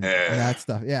that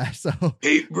stuff. Yeah. So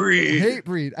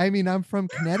Hatebreed. I mean, I'm from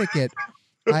Connecticut.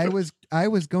 I was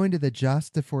going to the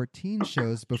Josta 14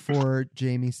 shows before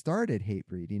Jamie started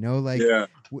Hatebreed,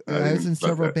 I was in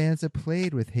several bands that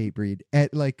played with Hatebreed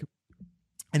at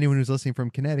anyone who's listening from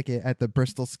Connecticut at the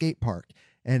Bristol skate park.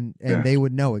 And they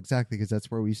would know exactly, because that's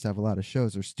where we used to have a lot of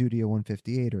shows, or Studio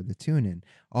 158 or the Tune-In,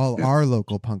 all our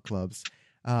local punk clubs.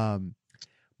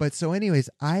 But so anyways,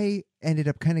 I ended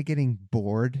up kind of getting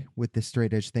bored with the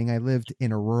straight edge thing. I lived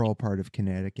in a rural part of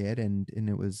Connecticut, and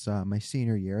it was my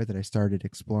senior year that I started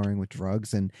exploring with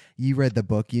drugs. And you read the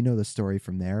book, you know the story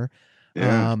from there.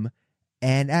 Yeah.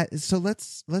 So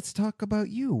let's talk about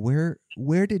you.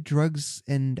 Where did drugs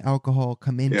and alcohol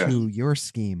come into your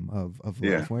scheme of life?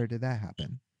 Yeah. Where did that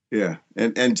happen? Yeah.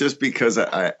 And just because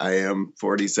I am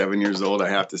 47 years old, I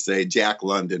have to say Jack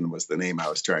London was the name I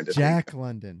was trying to Jack think of.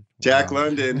 London. Jack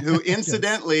London, who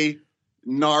incidentally,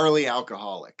 gnarly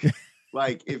alcoholic.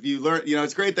 Like if you learn,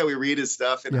 it's great that we read his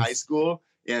stuff in high school,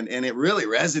 and it really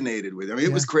resonated with him.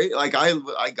 It was great. Like I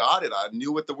got it. I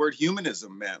knew what the word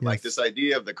humanism meant, like this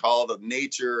idea of the call of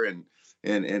nature, and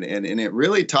it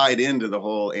really tied into the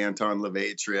whole Anton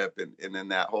LaVey trip and then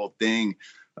that whole thing.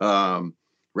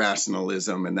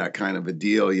 Rationalism and that kind of a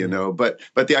deal, but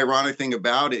the ironic thing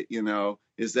about it,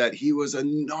 is that he was a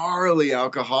gnarly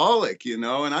alcoholic, and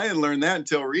I didn't learn that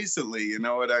until recently. You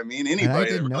know what I mean?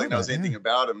 Anybody that really knows anything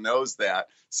about him knows that.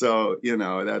 So,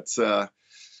 that's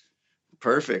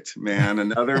perfect, man.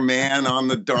 Another man on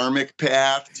the dharmic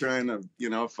path, trying to,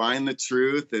 find the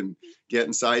truth and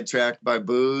getting sidetracked by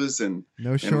booze and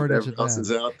no shortage of else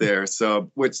is out there. So,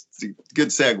 which good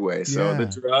segue. So the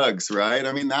drugs, right?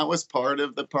 I mean, that was part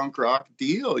of the punk rock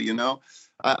deal.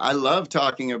 I love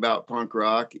talking about punk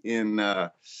rock in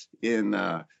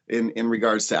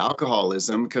regards to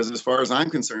alcoholism, because as far as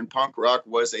I'm concerned, punk rock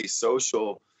was a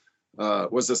social.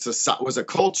 Was a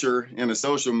culture and a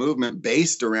social movement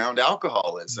based around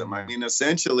alcoholism. I mean,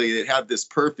 essentially, it had this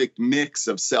perfect mix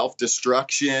of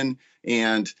self-destruction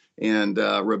and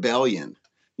rebellion.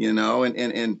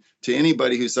 And to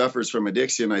anybody who suffers from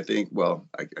addiction, I think,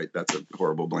 that's a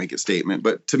horrible blanket statement,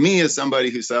 but to me, as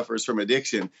somebody who suffers from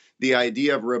addiction, the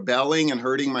idea of rebelling and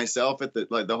hurting myself at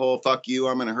the whole "fuck you,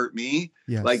 I'm going to hurt me,"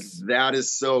 like that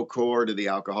is so core to the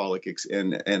alcoholic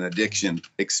and addiction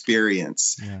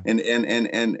experience. Yeah.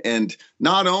 And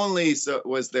not only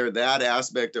was there that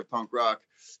aspect of punk rock,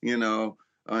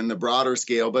 on the broader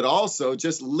scale, but also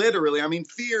just literally, I mean,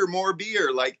 fear, more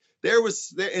beer, like.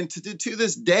 And to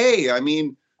this day, I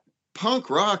mean,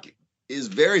 punk rock is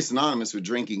very synonymous with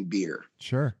drinking beer.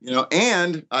 Sure.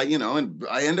 And I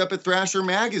end up at Thrasher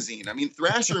magazine. I mean,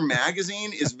 Thrasher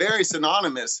magazine is very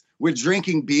synonymous with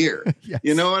drinking beer. Yes.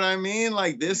 You know what I mean?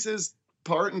 Like, this is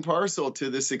part and parcel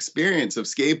to this experience of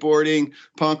skateboarding,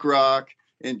 punk rock,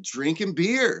 and drinking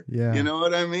beer. Yeah. You know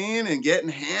what I mean? And getting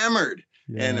hammered.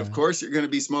 Yeah. And of course, you're going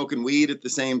to be smoking weed at the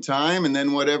same time, and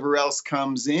then whatever else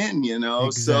comes in,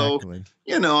 Exactly. So,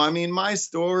 I mean, my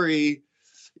story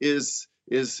is,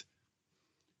 I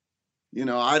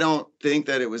don't think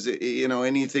that it was,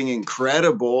 anything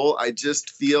incredible. I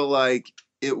just feel like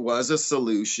it was a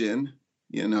solution.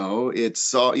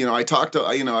 It's all, I talked to,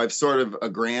 I've sort of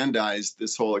aggrandized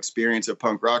this whole experience of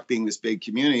punk rock being this big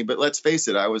community, but let's face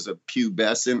it, I was a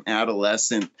pubescent,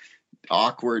 adolescent,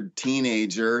 awkward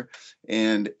teenager,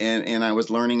 and I was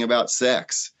learning about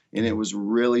sex, and it was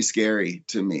really scary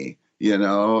to me, and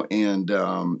I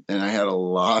had a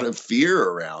lot of fear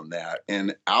around that,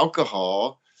 and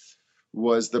alcohol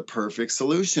was the perfect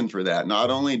solution for that. Not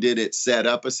only did it set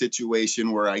up a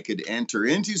situation where I could enter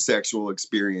into sexual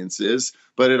experiences,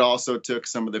 but it also took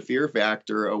some of the fear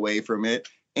factor away from it.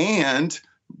 And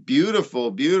beautiful,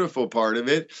 beautiful part of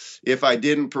it, if I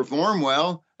didn't perform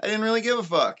well, I didn't really give a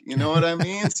fuck. You know what I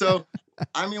mean? So,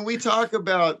 I mean, we talk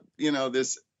about,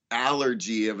 this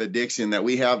allergy of addiction, that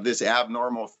we have this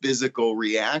abnormal physical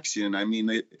reaction. I mean,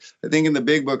 I think in the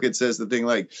big book, it says the thing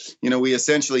like, we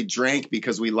essentially drank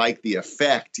because we like the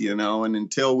effect, and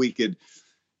until we could,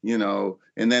 and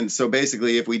then so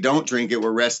basically if we don't drink it,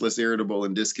 we're restless, irritable,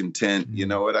 and discontent. You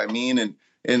know what I mean?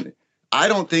 And I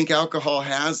don't think alcohol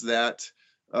has that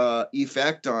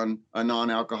effect on a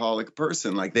non-alcoholic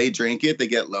person. Like, they drink it, they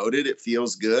get loaded, it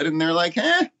feels good, and they're like,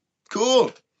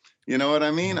 cool. You know what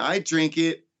I mean? I drink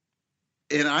it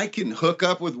and I can hook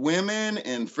up with women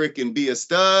and freaking be a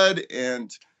stud,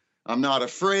 and I'm not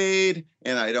afraid,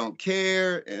 and I don't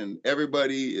care, and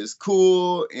everybody is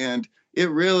cool. And it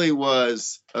really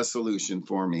was a solution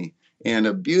for me, and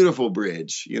a beautiful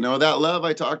bridge. That love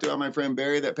I talked about, my friend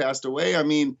Barry that passed away. I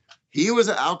mean, he was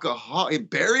an alcoholic.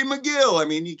 Barry McGill. I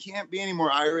mean, you can't be any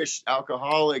more Irish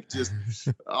alcoholic, just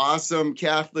awesome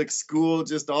Catholic school,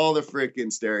 just all the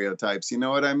freaking stereotypes. You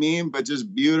know what I mean? But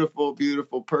just beautiful,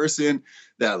 beautiful person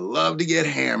that loved to get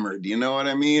hammered. You know what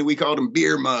I mean? We called him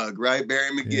Beer Mug, right?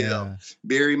 Barry McGill,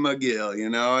 Barry McGill, you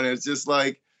know, and it's just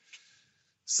like,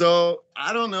 so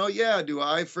I don't know. Yeah. Do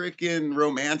I freaking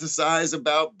romanticize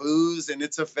about booze and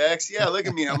its effects? Yeah. Look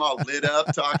at me. I'm all lit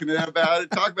up talking about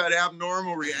it. Talk about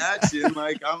abnormal reaction.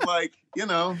 Like, I'm like, you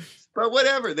know, but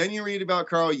whatever. Then you read about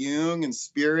Carl Jung and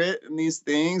spirit and these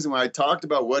things. And when I talked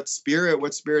about what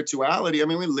spirituality, I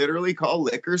mean, we literally call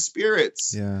liquor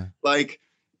spirits. Yeah. Like,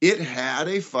 it had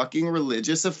a fucking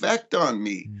religious effect on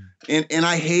me. And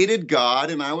I hated God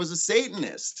and I was a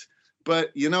Satanist.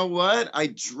 But you know what? I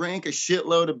drank a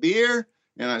shitload of beer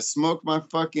and I smoked my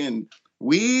fucking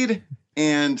weed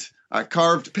and I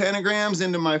carved pentagrams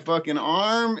into my fucking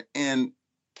arm and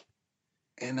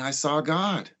I saw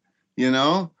God, you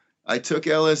know? I took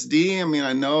LSD. I mean,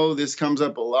 I know this comes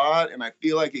up a lot and I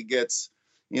feel like it gets,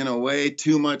 in a way,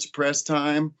 too much press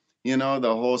time, you know,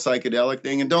 the whole psychedelic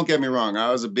thing. And don't get me wrong,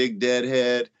 I was a big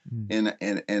deadhead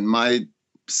and my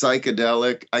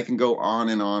psychedelic, I can go on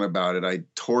and on about it. I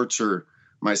torture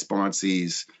my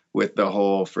sponsees with the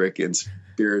whole freaking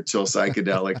spiritual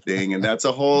psychedelic thing. And that's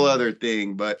a whole other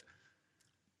thing. But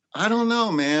I don't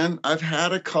know, man. I've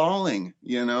had a calling,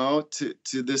 you know, to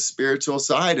this spiritual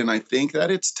side. And I think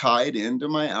that it's tied into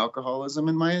my alcoholism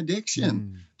and my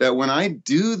addiction. That when I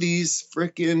do these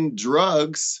freaking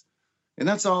drugs, and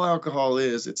that's all alcohol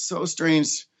is, it's so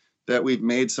strange that we've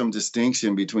made some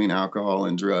distinction between alcohol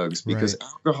and drugs, because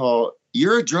alcohol,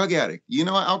 you're a drug addict. You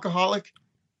know, an alcoholic,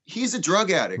 he's a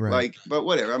drug addict. Right. Like, but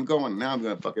whatever, I'm going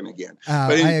fucking again.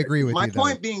 But I agree with you. My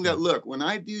point being that, look, when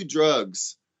I do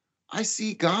drugs, I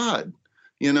see God,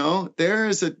 you know,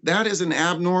 that is an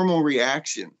abnormal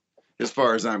reaction as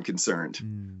far as I'm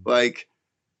concerned. Like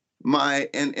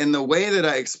and the way that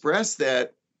I express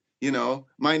that, you know,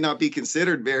 might not be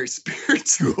considered very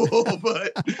spiritual,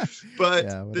 but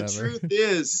the truth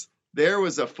is there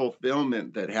was a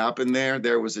fulfillment that happened there.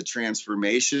 There was a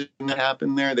transformation that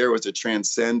happened there. There was a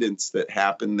transcendence that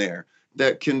happened there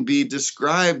that can be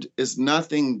described as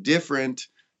nothing different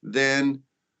than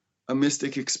a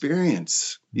mystic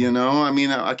experience. You know, I mean,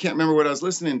 I can't remember what I was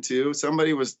listening to.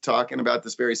 Somebody was talking about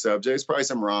this very subject. It's probably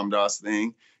some Ram Dass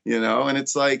thing, you know, and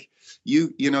it's like,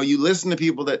 you know, you listen to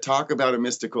people that talk about a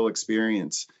mystical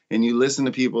experience and you listen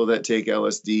to people that take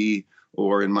LSD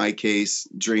or, in my case,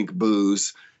 drink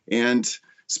booze and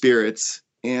spirits,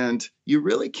 and you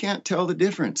really can't tell the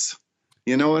difference.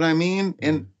 You know what I mean?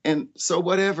 And so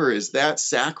whatever, is that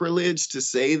sacrilege to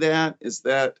say that? Is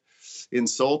that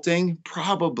insulting?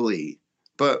 Probably.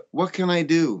 But what can I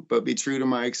do but be true to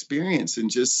my experience and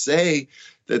just say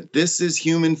that this is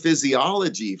human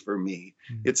physiology for me?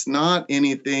 It's not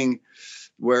anything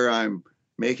where I'm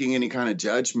making any kind of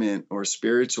judgment or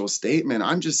spiritual statement.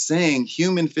 I'm just saying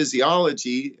human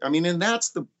physiology. I mean, and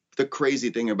that's the crazy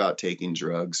thing about taking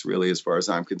drugs, really, as far as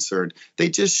I'm concerned. They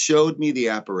just showed me the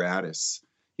apparatus.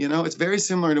 You know, it's very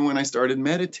similar to when I started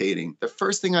meditating. The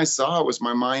first thing I saw was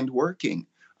my mind working.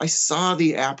 I saw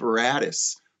the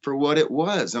apparatus for what it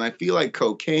was. And I feel like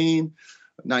cocaine,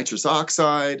 nitrous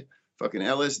oxide, fucking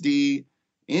LSD,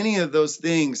 any of those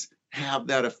things have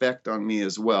that effect on me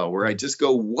as well, where I just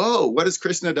go, whoa, what does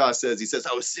Krishna Das says? He says,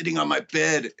 I was sitting on my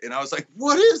bed and I was like,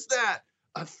 what is that?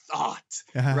 A thought,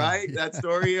 right? That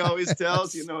story he always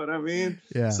tells, you know what I mean?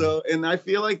 Yeah. So, and I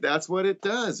feel like that's what it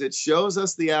does. It shows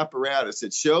us the apparatus.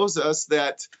 It shows us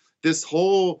that this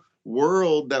whole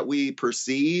world that we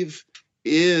perceive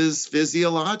is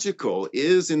physiological,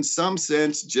 is in some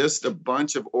sense just a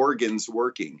bunch of organs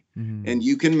working. And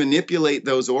you can manipulate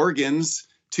those organs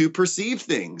to perceive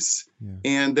things.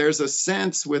 And there's a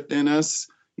sense within us,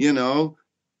 you know,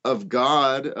 of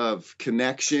God, of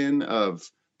connection, of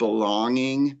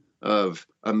belonging, of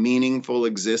a meaningful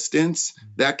existence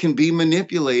that can be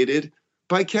manipulated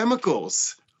by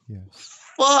chemicals.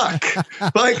 Fuck.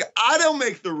 Like, I don't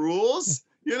make the rules.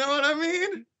 You know what I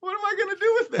mean? What am I going to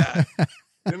do with that?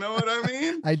 You know what I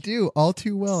mean? I do all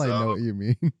too well. So, I know what you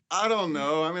mean. I don't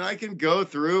know. I mean, I can go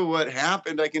through what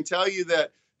happened. I can tell you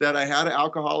that I had an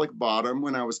alcoholic bottom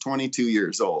when I was 22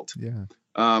 years old.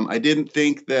 I didn't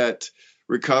think that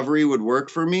recovery would work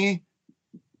for me.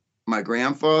 My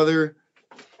grandfather,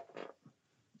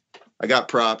 I got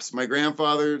props. My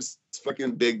grandfather's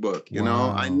fucking big book, you know.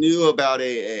 I knew about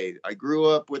AA. I grew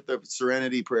up with the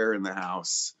Serenity Prayer in the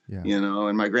house, you know,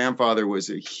 and my grandfather was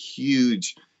a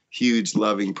huge, huge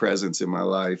loving presence in my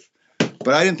life.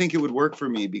 But I didn't think it would work for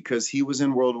me because he was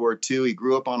in World War II. He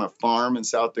grew up on a farm in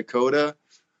South Dakota.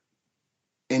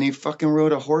 and he fucking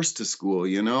rode a horse to school,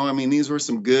 you know? I mean, these were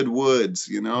some good woods,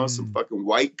 you know, some fucking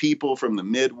white people from the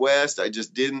Midwest. I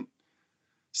just didn't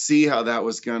see how that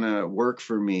was going to work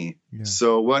for me. Yeah.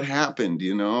 So what happened,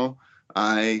 you know?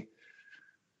 I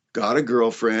got a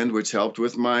girlfriend, which helped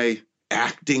with my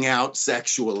acting out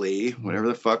sexually, whatever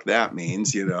the fuck that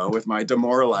means, you know, with my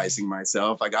demoralizing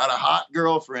myself. I got a hot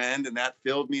girlfriend, and that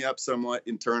filled me up somewhat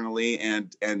internally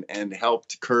and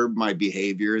helped curb my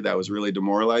behavior that was really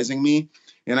demoralizing me.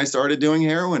 And I started doing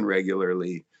heroin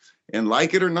regularly. And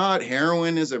like it or not,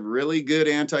 heroin is a really good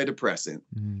antidepressant.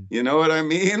 You know what I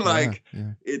mean? Like,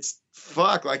 it's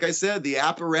fuck. Like I said, the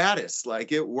apparatus,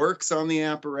 like it works on the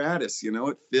apparatus, you know,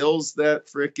 it fills that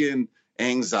freaking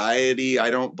anxiety,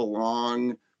 I don't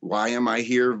belong, why am I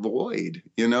here void,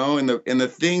 you know? And the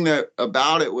thing that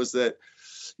about it was that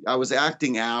I was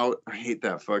acting out. I hate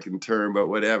that fucking term, but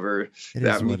whatever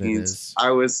that means.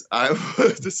 I was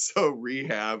so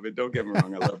rehab, and don't get me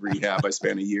wrong, I love rehab. I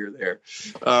spent a year there.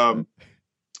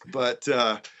 But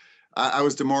I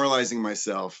was demoralizing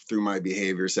myself through my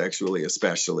behavior sexually,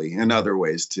 especially, and other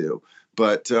ways too.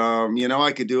 But, you know,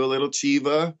 I could do a little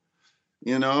chiva,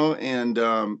 you know, and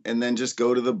then just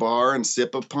go to the bar and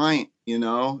sip a pint, you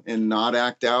know, and not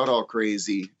act out all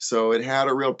crazy. So it had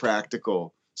a real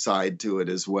practical side to it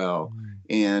as well.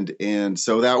 And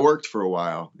so that worked for a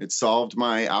while. It solved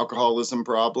my alcoholism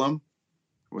problem.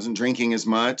 I wasn't drinking as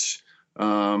much.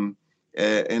 And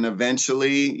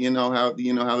eventually, you know how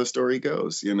the story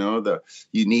goes, you know,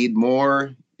 you need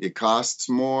more, it costs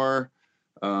more.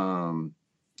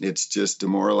 It's just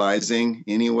demoralizing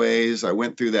anyways. I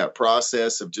went through that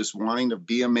process of just wanting to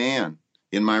be a man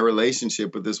in my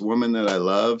relationship with this woman that I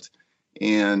loved.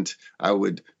 And I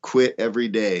would quit every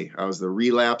day. I was the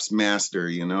relapse master,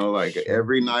 you know, like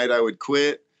every night I would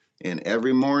quit, and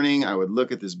every morning I would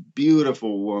look at this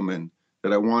beautiful woman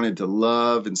that I wanted to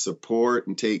love and support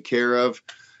and take care of,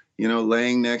 you know,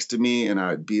 laying next to me. And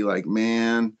I'd be like,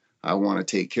 man, I want to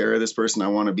take care of this person. I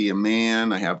want to be a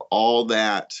man. I have all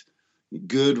that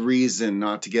good reason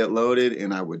not to get loaded.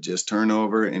 And I would just turn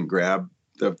over and grab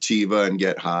the Chiva and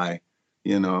get high.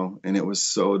 You know, and it was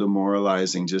so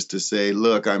demoralizing just to say,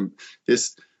 look, I'm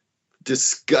this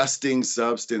disgusting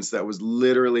substance that was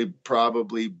literally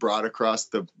probably brought across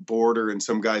the border in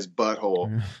some guy's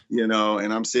butthole, you know,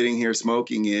 and I'm sitting here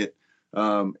smoking it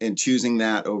and choosing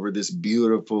that over this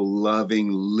beautiful,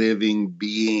 loving, living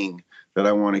being that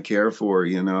I want to care for,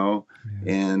 you know.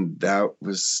 And that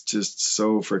was just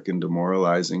so freaking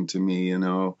demoralizing to me, you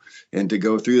know, and to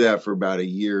go through that for about a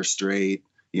year straight,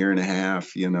 year and a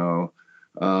half, you know,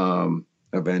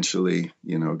 eventually,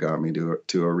 you know, got me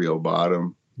to a real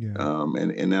bottom.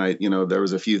 And then I, you know, there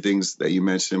was a few things that you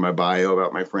mentioned in my bio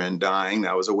about my friend dying.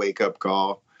 That was a wake up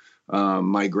call.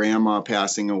 My grandma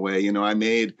passing away, you know, I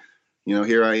made, you know,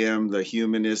 here I am, the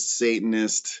humanist,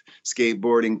 Satanist,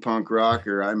 skateboarding punk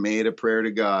rocker. I made a prayer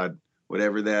to God,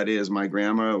 whatever that is. My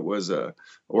grandma was a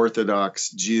Orthodox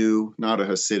Jew, not a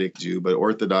Hasidic Jew, but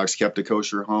Orthodox, kept a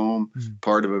kosher home,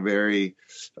 part of a very,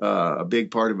 a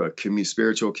big part of a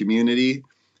spiritual community.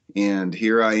 And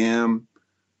here I am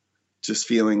just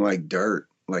feeling like dirt,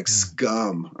 like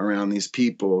scum around these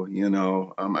people, you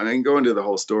know. I didn't go into the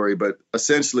whole story, but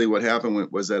essentially what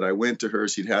happened was that I went to her.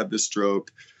 She'd had this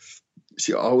stroke.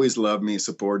 She always loved me,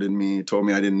 supported me, told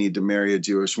me I didn't need to marry a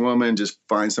Jewish woman, just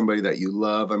find somebody that you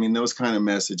love. I mean, those kind of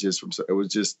messages it was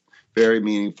just very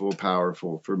meaningful,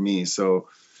 powerful for me. So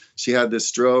she had this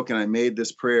stroke, and I made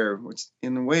this prayer, which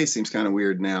in a way seems kind of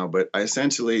weird now, but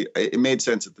it made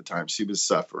sense at the time. She was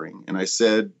suffering. And I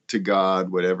said to God,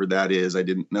 whatever that is, I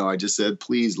didn't know. I just said,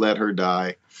 please let her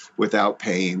die without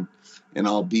pain, and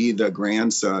I'll be the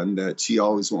grandson that she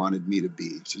always wanted me to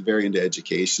be. She's very into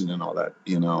education and all that,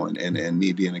 you know, and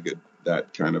me being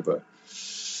that kind of a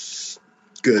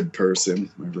good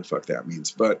person, whatever the fuck that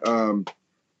means. But,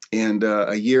 and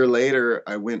a year later,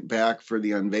 I went back for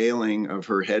the unveiling of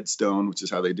her headstone, which is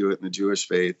how they do it in the Jewish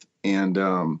faith. And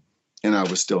I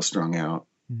was still strung out,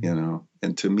 you know,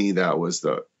 and to me, that was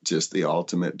just the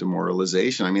ultimate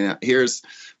demoralization. I mean, here's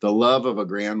the love of a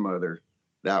grandmother.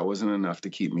 That wasn't enough to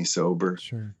keep me sober,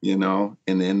 you know?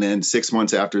 And then 6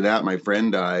 months after that, my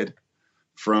friend died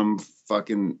from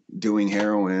fucking doing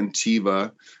heroin,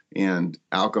 Chiva, and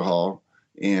alcohol.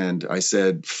 And I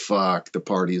said, fuck, the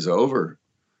party's over.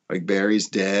 Like, Barry's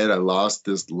dead. I lost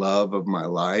this love of my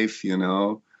life, you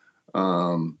know?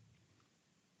 And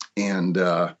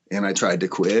I tried to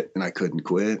quit, and I couldn't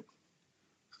quit.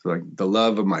 Like, the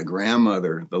love of my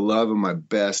grandmother, the love of my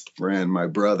best friend, my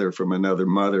brother from another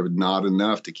mother, not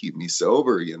enough to keep me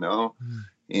sober, you know?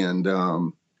 And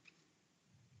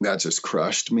that just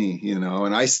crushed me, and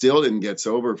I still didn't get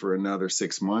sober for another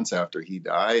 6 months after he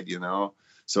died,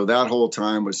 So that whole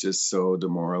time was just so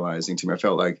demoralizing to me. I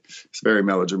felt like it's very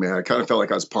melodramatic. I kind of felt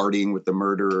like I was partying with the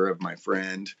murderer of my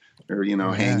friend, or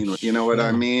hanging with, what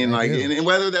I mean? Like, and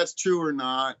whether that's true or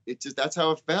not, that's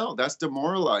how it felt. That's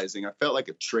demoralizing. I felt like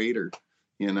a traitor,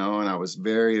 and I was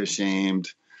very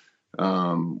ashamed,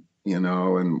 and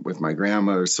with my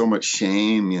grandmother, so much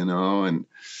shame, and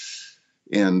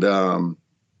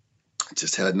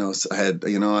just had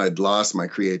I'd lost my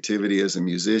creativity as a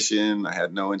musician. I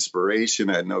had no inspiration.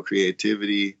 I had no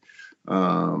creativity.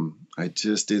 I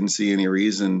just didn't see any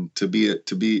reason to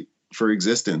be for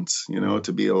existence,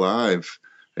 to be alive.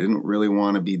 I didn't really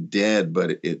want to be dead,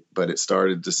 but it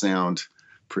started to sound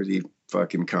pretty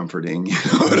fucking comforting. You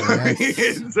know what I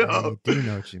mean? So, I do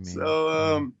know what you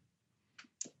mean.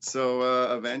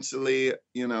 So eventually,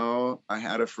 I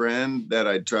had a friend that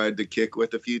I tried to kick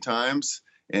with a few times,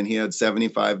 and he had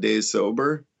 75 days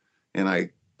sober. And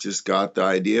I just got the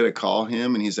idea to call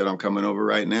him, and he said, "I'm coming over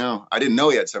right now." I didn't know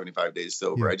he had 75 days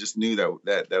sober. Yeah. I just knew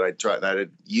that I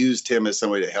had used him as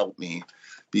somebody to help me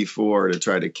before to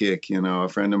try to kick, a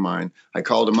friend of mine. I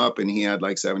called him up, and he had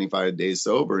like 75 days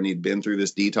sober, and he'd been through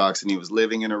this detox, and he was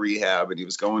living in a rehab, and he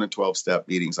was going to 12-step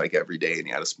meetings like every day, and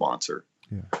he had a sponsor.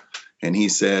 Yeah. And he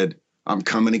said, "I'm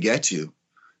coming to get you."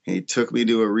 He took me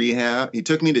to a rehab. He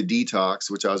took me to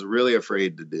detox, which I was really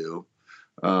afraid to do.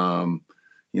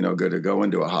 To go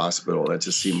into a hospital, that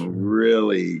just seemed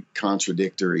really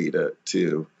contradictory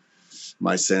to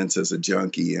my sense as a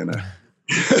junkie and a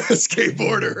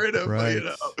skateboarder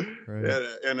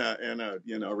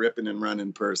and a ripping and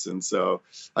running person. So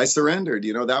I surrendered.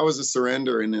 That was a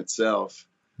surrender in itself.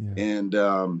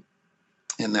 Yeah.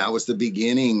 And that was the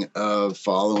beginning of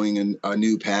following a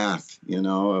new path,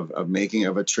 of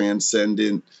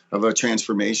a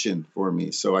transformation for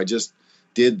me. So I just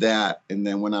did that. And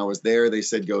then when I was there, they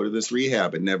said, "Go to this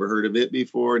rehab." I'd never heard of it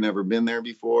before, never been there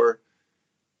before.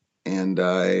 And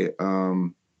I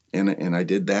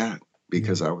did that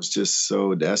because I was just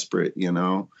so desperate,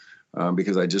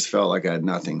 because I just felt like I had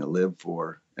nothing to live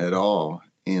for at all.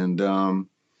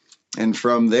 And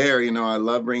from there, I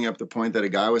love bringing up the point that a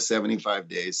guy with 75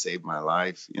 days saved my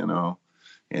life,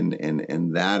 and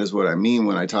that is what I mean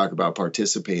when I talk about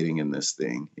participating in this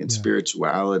thing, in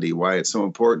spirituality, why it's so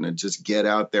important to just get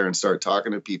out there and start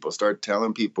talking to people, start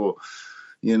telling people,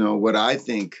 what I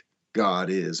think God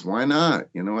is. Why not?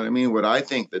 You know what I mean? What I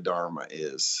think the Dharma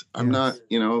is. I'm not,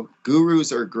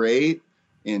 gurus are great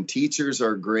and teachers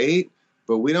are great,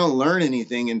 but we don't learn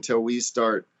anything until we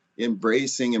start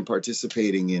embracing and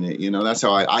participating in it. That's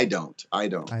how I don't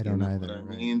either. What I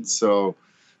mean? So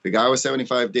the guy with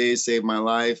 75 days saved my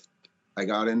life. I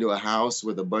got into a house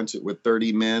with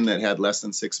 30 men that had less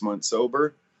than 6 months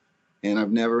sober. And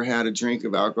I've never had a drink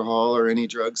of alcohol or any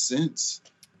drugs since,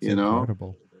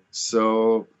 Incredible.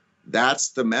 So that's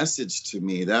the message to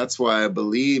me. That's why I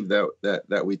believe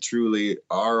that we truly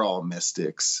are all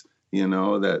mystics,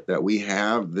 that we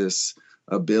have this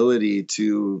ability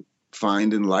to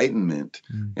find enlightenment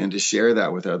and to share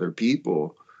that with other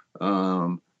people.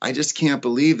 I just can't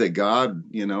believe that God,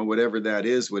 whatever that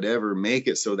is, would ever make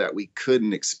it so that we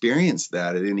couldn't experience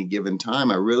that at any given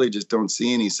time. I really just don't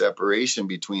see any separation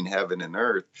between heaven and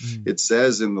earth. It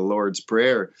says in the Lord's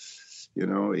Prayer,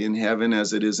 in heaven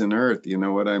as it is in earth. You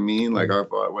know what I mean? Like our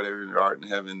Father, whatever art in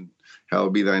heaven,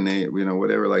 hallowed be thy name,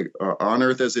 whatever, like on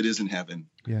earth as it is in heaven.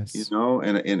 Yes.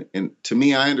 And to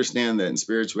me, I understand that in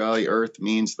spirituality, earth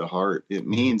means the heart. It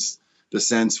means the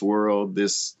sense world,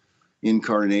 this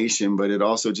incarnation, but it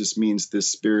also just means this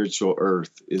spiritual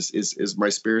earth is my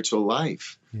spiritual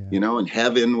life. Yeah. And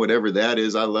heaven, whatever that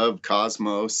is. I love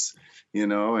cosmos,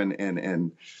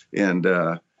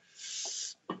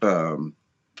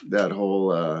 that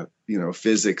whole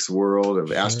physics world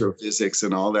of astrophysics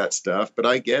and all that stuff. But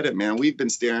I get it, man. We've been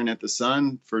staring at the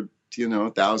sun for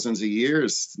thousands of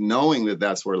years, knowing that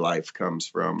that's where life comes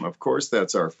from. Of course,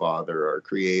 that's our Father, our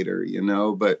Creator,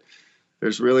 but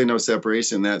there's really no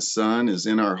separation. That sun is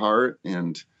in our heart,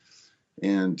 and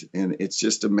it's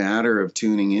just a matter of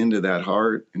tuning into that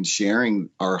heart and sharing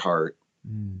our heart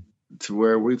to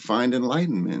where we find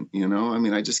enlightenment.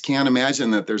 I just can't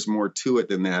imagine that there's more to it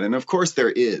than that. And of course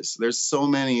there is. There's so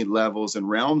many levels and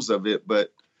realms of it,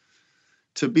 but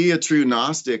to be a true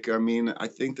Gnostic, I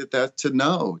think that to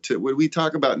know, when we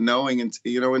talk about knowing, and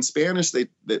in Spanish they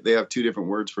have two different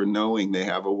words for knowing. They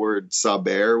have a word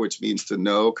saber, which means to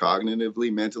know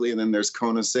cognitively, mentally, and then there's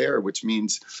conocer, which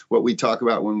means what we talk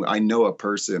about when I know a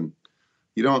person,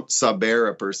 saber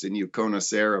a person, you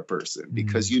conocer a person,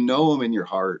 because you know them in your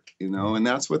heart, and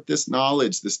that's what this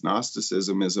knowledge, this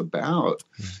Gnosticism is about.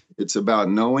 It's about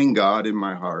knowing God in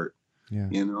my heart.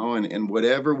 And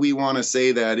whatever we want to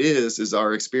say that is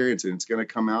our experience, and it's going to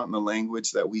come out in the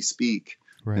language that we speak,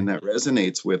 and that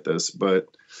resonates with us. But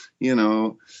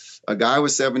a guy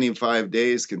with 75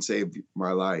 days can save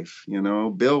my life.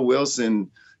 Bill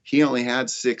Wilson, he only had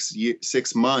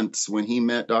 6 months when he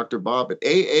met Dr. Bob. But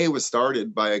AA was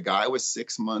started by a guy with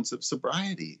 6 months of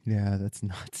sobriety. Yeah, that's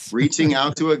nuts. Reaching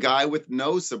out to a guy with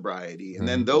no sobriety, and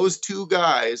then those two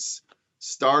guys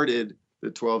started the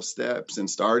 12 steps and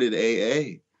started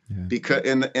AA. Because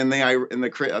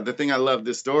the thing I love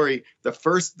this story,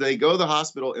 they go to the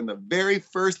hospital, and the very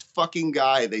first fucking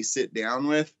guy they sit down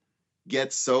with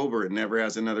gets sober and never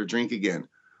has another drink again.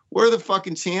 What are the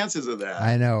fucking chances of that?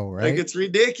 I know, right? Like, it's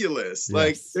ridiculous. Yes.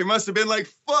 Like, they must have been like,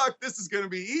 fuck, this is going to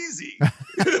be easy.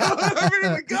 I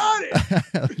mean, we got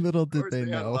it. Little did they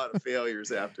know. Had a lot of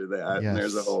failures after that. Yes. And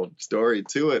there's a whole story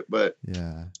to it. But,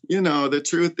 the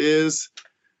truth is,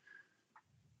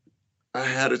 I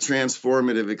had a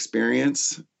transformative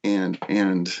experience, and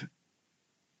I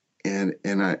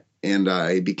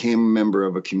became a member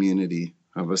of a community,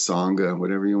 of a sangha,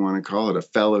 whatever you want to call it. A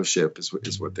fellowship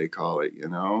is what they call it,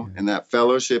 And that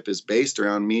fellowship is based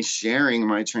around me sharing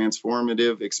my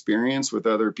transformative experience with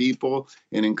other people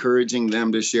and encouraging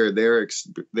them to share their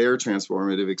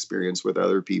transformative experience with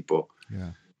other people.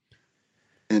 Yeah.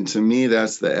 And to me,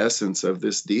 that's the essence of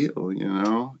this deal,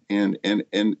 and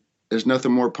there's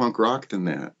nothing more punk rock than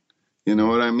that. You know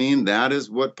what I mean? That is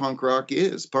what punk rock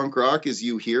is. Punk rock is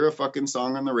you hear a fucking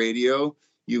song on the radio,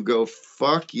 you go,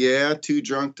 fuck yeah, too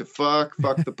drunk to fuck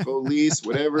the police,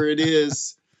 whatever it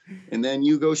is. And then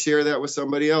you go share that with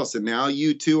somebody else. And now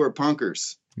you two are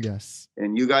punkers. Yes.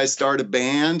 And you guys start a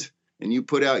band, and you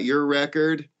put out your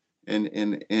record,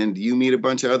 and you meet a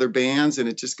bunch of other bands, and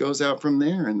it just goes out from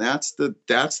there. And that's the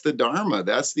Dharma.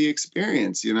 That's the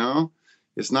experience,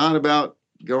 It's not about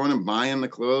going and buying the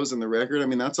clothes and the record. I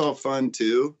mean, that's all fun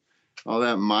too. All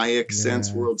that Mayak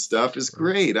sense world stuff is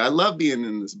great. I love being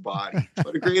in this body.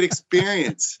 What a great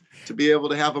experience to be able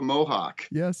to have a mohawk.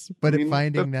 Yes, but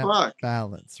finding that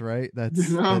balance, right?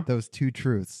 That's those two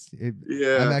truths. I'm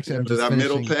just that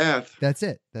middle path. That's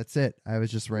it. I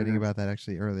was just writing about that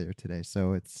actually earlier today,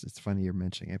 so it's funny you're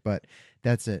mentioning it. But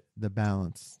that's it. The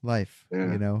balance, life.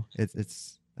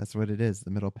 It's that's what it is. The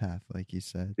middle path, like you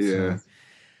said. Yeah. So,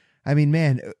 I mean,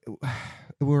 man,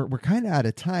 we're kind of out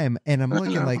of time, and I'm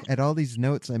looking like at all these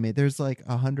notes I made. There's like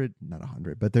 100, not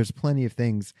 100, but there's plenty of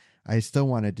things I still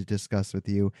wanted to discuss with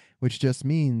you, which just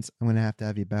means I'm going to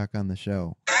have you back on the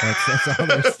show. That's all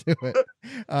there's to it.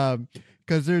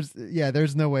 Because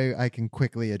there's no way I can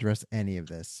quickly address any of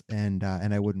this, and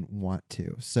I wouldn't want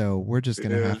to. So we're just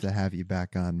going to have you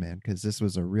back on, man, because this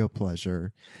was a real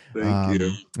pleasure. Thank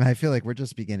you. I feel like we're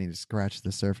just beginning to scratch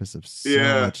the surface of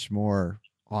so much more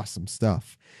awesome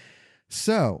stuff.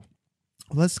 So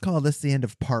let's call this the end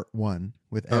of part 1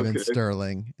 with Evan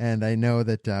Sterling. And I know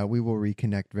that we will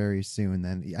reconnect very soon.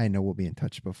 Then I know we'll be in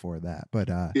touch before that, but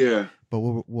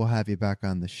we'll have you back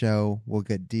on the show. We'll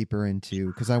get deeper into,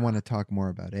 because I want to talk more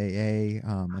about AA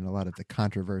and a lot of the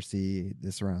controversy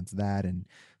that surrounds that and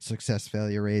success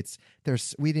failure rates.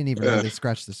 We didn't even really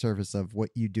scratch the surface of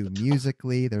what you do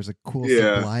musically. There's a cool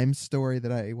Sublime story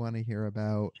that I want to hear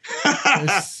about.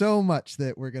 There's so much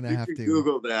that we're gonna have to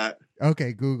Google that.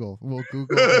 Okay, Google. We'll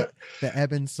Google the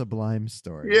Evan Sublime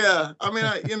story. Yeah, I mean,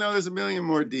 there's a million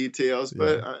more details,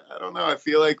 but I don't know. I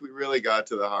feel like we really got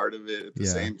to the heart of it at the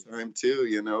same time too.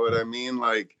 You know what I mean?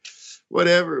 Like,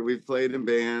 whatever, we've played in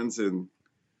bands and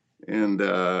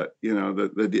there's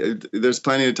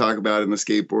plenty to talk about in the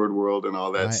skateboard world and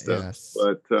all that stuff. Yes.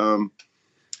 But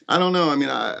I don't know. I mean,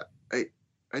 I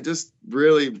just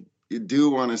really do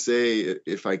want to say,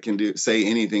 if I can say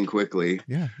anything quickly,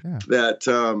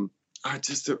 that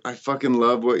I fucking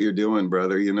love what you're doing,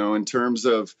 brother. In terms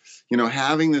of,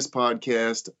 having this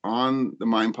podcast on the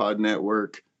MindPod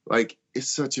Network, like, it's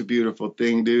such a beautiful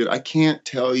thing, dude. I can't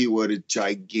tell you what a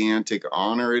gigantic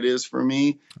honor it is for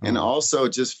me. And also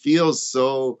just feels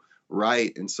so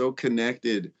right and so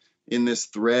connected in this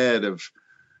thread of,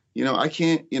 I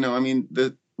can't,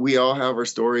 we all have our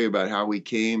story about how we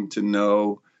came to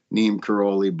know Neem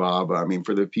Karoli Baba. I mean,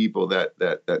 for the people that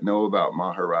know about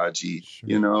Maharaji,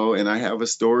 sure. And I have a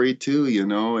story too,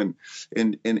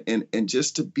 and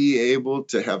just to be able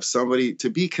to have somebody to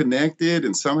be connected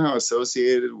and somehow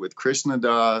associated with Krishna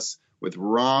Das, with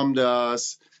Ram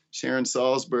Das, Sharon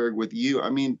Salzberg, with you. I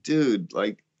mean, dude,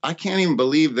 like, I can't even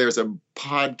believe there's a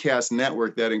podcast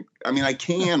network I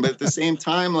can, but at the same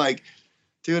time, like,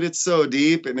 dude, it's so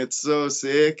deep and it's so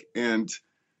sick and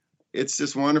it's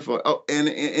just wonderful. Oh,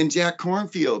 and Jack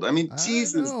Kornfield. I mean,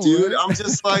 Jesus, dude. Right? I'm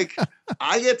just like,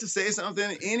 I get to say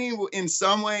something in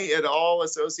some way at all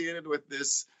associated with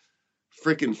this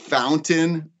freaking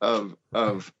fountain of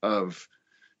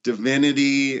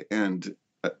divinity and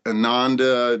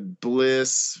Ananda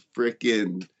bliss.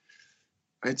 Freaking,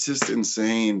 it's just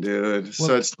insane, dude.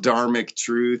 Well, such dharmic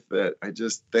truth that I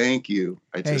just thank you.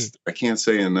 I can't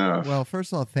say enough. Well,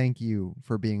 first of all, thank you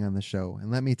for being on the show. And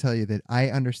let me tell you that I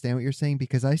understand what you're saying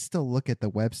because I still look at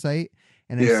the website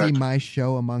and I see my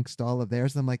show amongst all of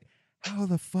theirs. I'm like, how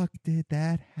the fuck did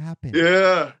that happen?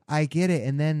 Yeah. I get it.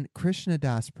 And then Krishna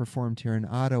Das performed here in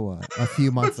Ottawa a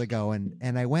few months ago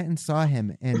and I went and saw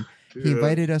him and he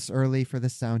invited us early for the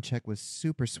sound check. Was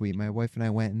super sweet. My wife and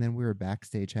I went and then we were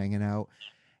backstage hanging out.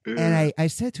 And I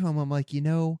said to him, I'm like,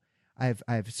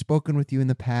 I've spoken with you in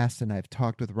the past and I've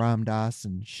talked with Ram Dass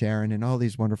and Sharon and all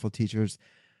these wonderful teachers,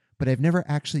 but I've never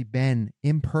actually been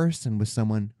in person with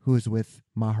someone who is with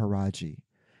Maharaji.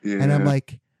 Yeah. And I'm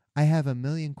like, I have a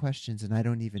million questions and I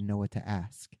don't even know what to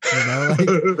ask.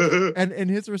 And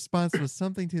his response was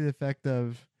something to the effect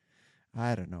of,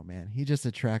 I don't know, man. He just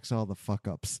attracts all the fuck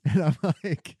ups. And I'm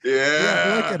like,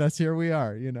 yeah, look at us. Here we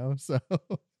are, so.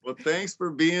 Well, thanks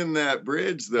for being that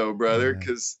bridge, though, brother,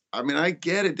 because, I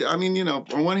get it.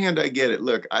 On one hand, I get it.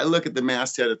 Look, I look at the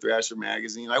masthead of Thrasher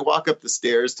Magazine. I walk up the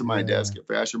stairs to my desk at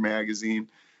Thrasher Magazine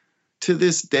to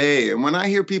this day. And when I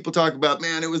hear people talk about,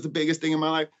 man, it was the biggest thing in my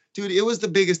life. Dude, it was the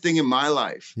biggest thing in my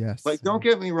life. Yes. Like, don't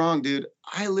get me wrong, dude.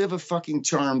 I live a fucking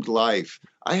charmed life.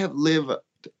 I have lived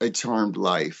a charmed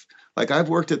life. Like, I've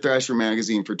worked at Thrasher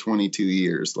Magazine for 22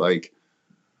 years. Like,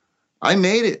 I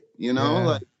made it,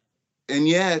 and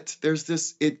yet there's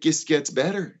this, it just gets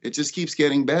better. It just keeps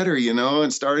getting better,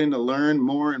 and starting to learn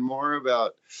more and more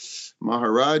about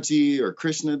Maharaji or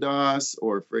Krishna Das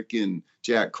or freaking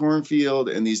Jack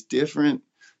Kornfield and these different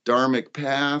dharmic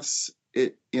paths,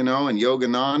 and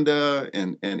Yogananda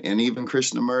and even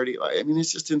Krishnamurti.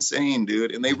 It's just insane,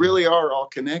 dude. And they really are all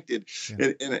connected.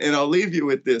 Yeah. And I'll leave you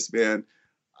with this, man.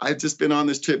 I've just been on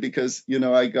this trip because,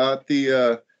 I got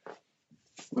I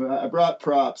brought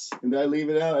props. And did I leave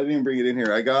it out? I didn't even bring it in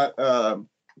here. I got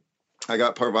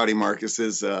Parvati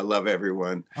Marcus's "Love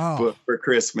Everyone" book for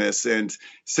Christmas, and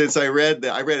since I read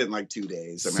it in like 2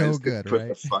 days. I just good, put right?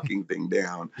 the fucking thing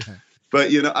down. Yeah. But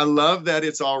I love that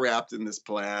it's all wrapped in this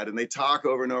plaid, and they talk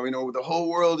over and over. The whole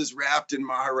world is wrapped in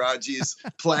Maharaji's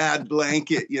plaid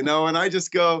blanket, and I just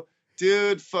go,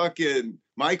 dude, fucking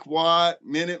Mike Watt,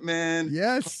 Minutemen,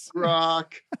 yes,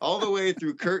 rock, all the way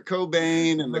through Kurt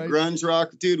Cobain and the grunge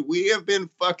rock. Dude, we have been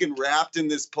fucking wrapped in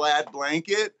this plaid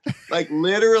blanket, like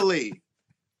literally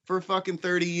for fucking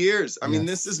 30 years. I mean,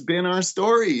 this has been our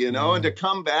story, and to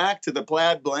come back to the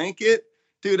plaid blanket,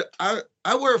 dude,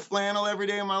 I wear flannel every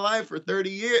day of my life for 30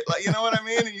 years. Like, you know what I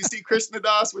mean? And you see Krishna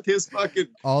Das with his fucking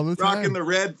all the time rocking the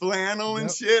red flannel and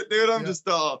shit, dude. I'm just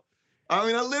all, I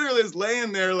literally was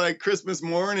laying there like Christmas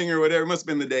morning or whatever. It must have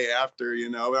been the day after,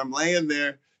 but I'm laying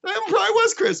there. It probably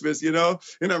was Christmas,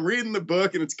 and I'm reading the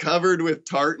book and it's covered with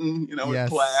tartan, with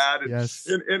plaid.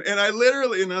 And I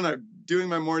literally, and then I'm doing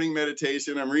my morning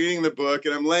meditation. I'm reading the book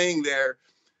and I'm laying there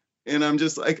and I'm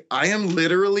just like, I am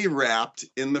literally wrapped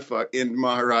in in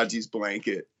Maharaji's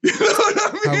blanket. You know what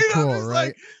I mean? How cool, I'm just right?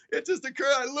 Like, it just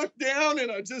occurred. I look down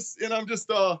and I'm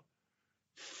just all,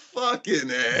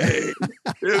 fucking A.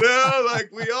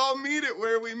 Like we all meet it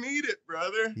where we meet it,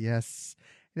 brother. Yes.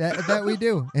 That we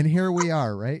do. And here we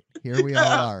are, right? Here we all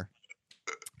are.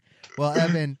 Well,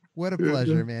 Evan, what a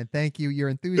pleasure, man. Thank you. Your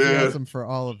enthusiasm for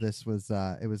all of this was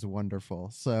it was wonderful.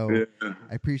 So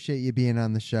I appreciate you being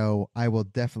on the show. I will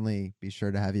definitely be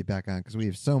sure to have you back on because we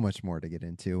have so much more to get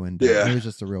into. And it was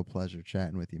just a real pleasure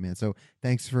chatting with you, man. So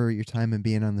thanks for your time and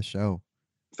being on the show.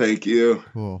 Thank you.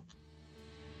 Cool.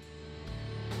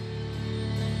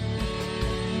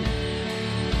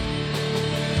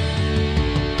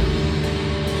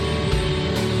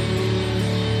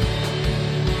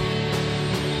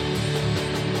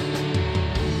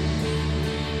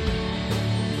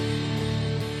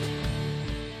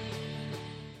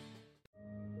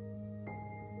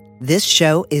 This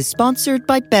show is sponsored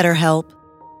by BetterHelp.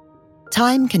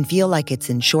 Time can feel like it's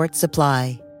in short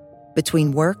supply.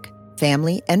 Between work,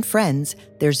 family, and friends,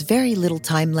 there's very little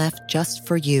time left just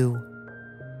for you.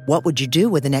 What would you do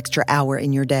with an extra hour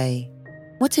in your day?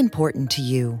 What's important to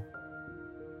you?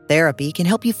 Therapy can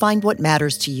help you find what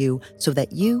matters to you so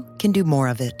that you can do more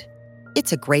of it.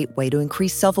 It's a great way to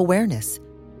increase self-awareness,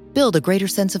 build a greater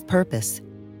sense of purpose,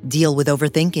 deal with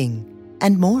overthinking,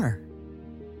 and more.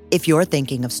 If you're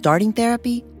thinking of starting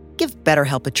therapy, give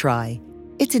BetterHelp a try.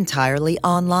 It's entirely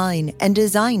online and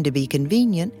designed to be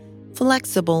convenient,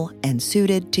 flexible, and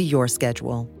suited to your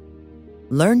schedule.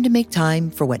 Learn to make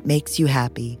time for what makes you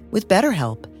happy with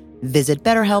BetterHelp. Visit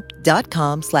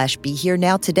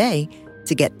BetterHelp.com/BeHereNow today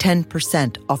to get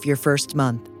 10% off your first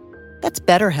month. That's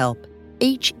BetterHelp,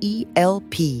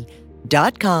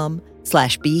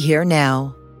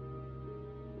 HELP.com/BeHereNow.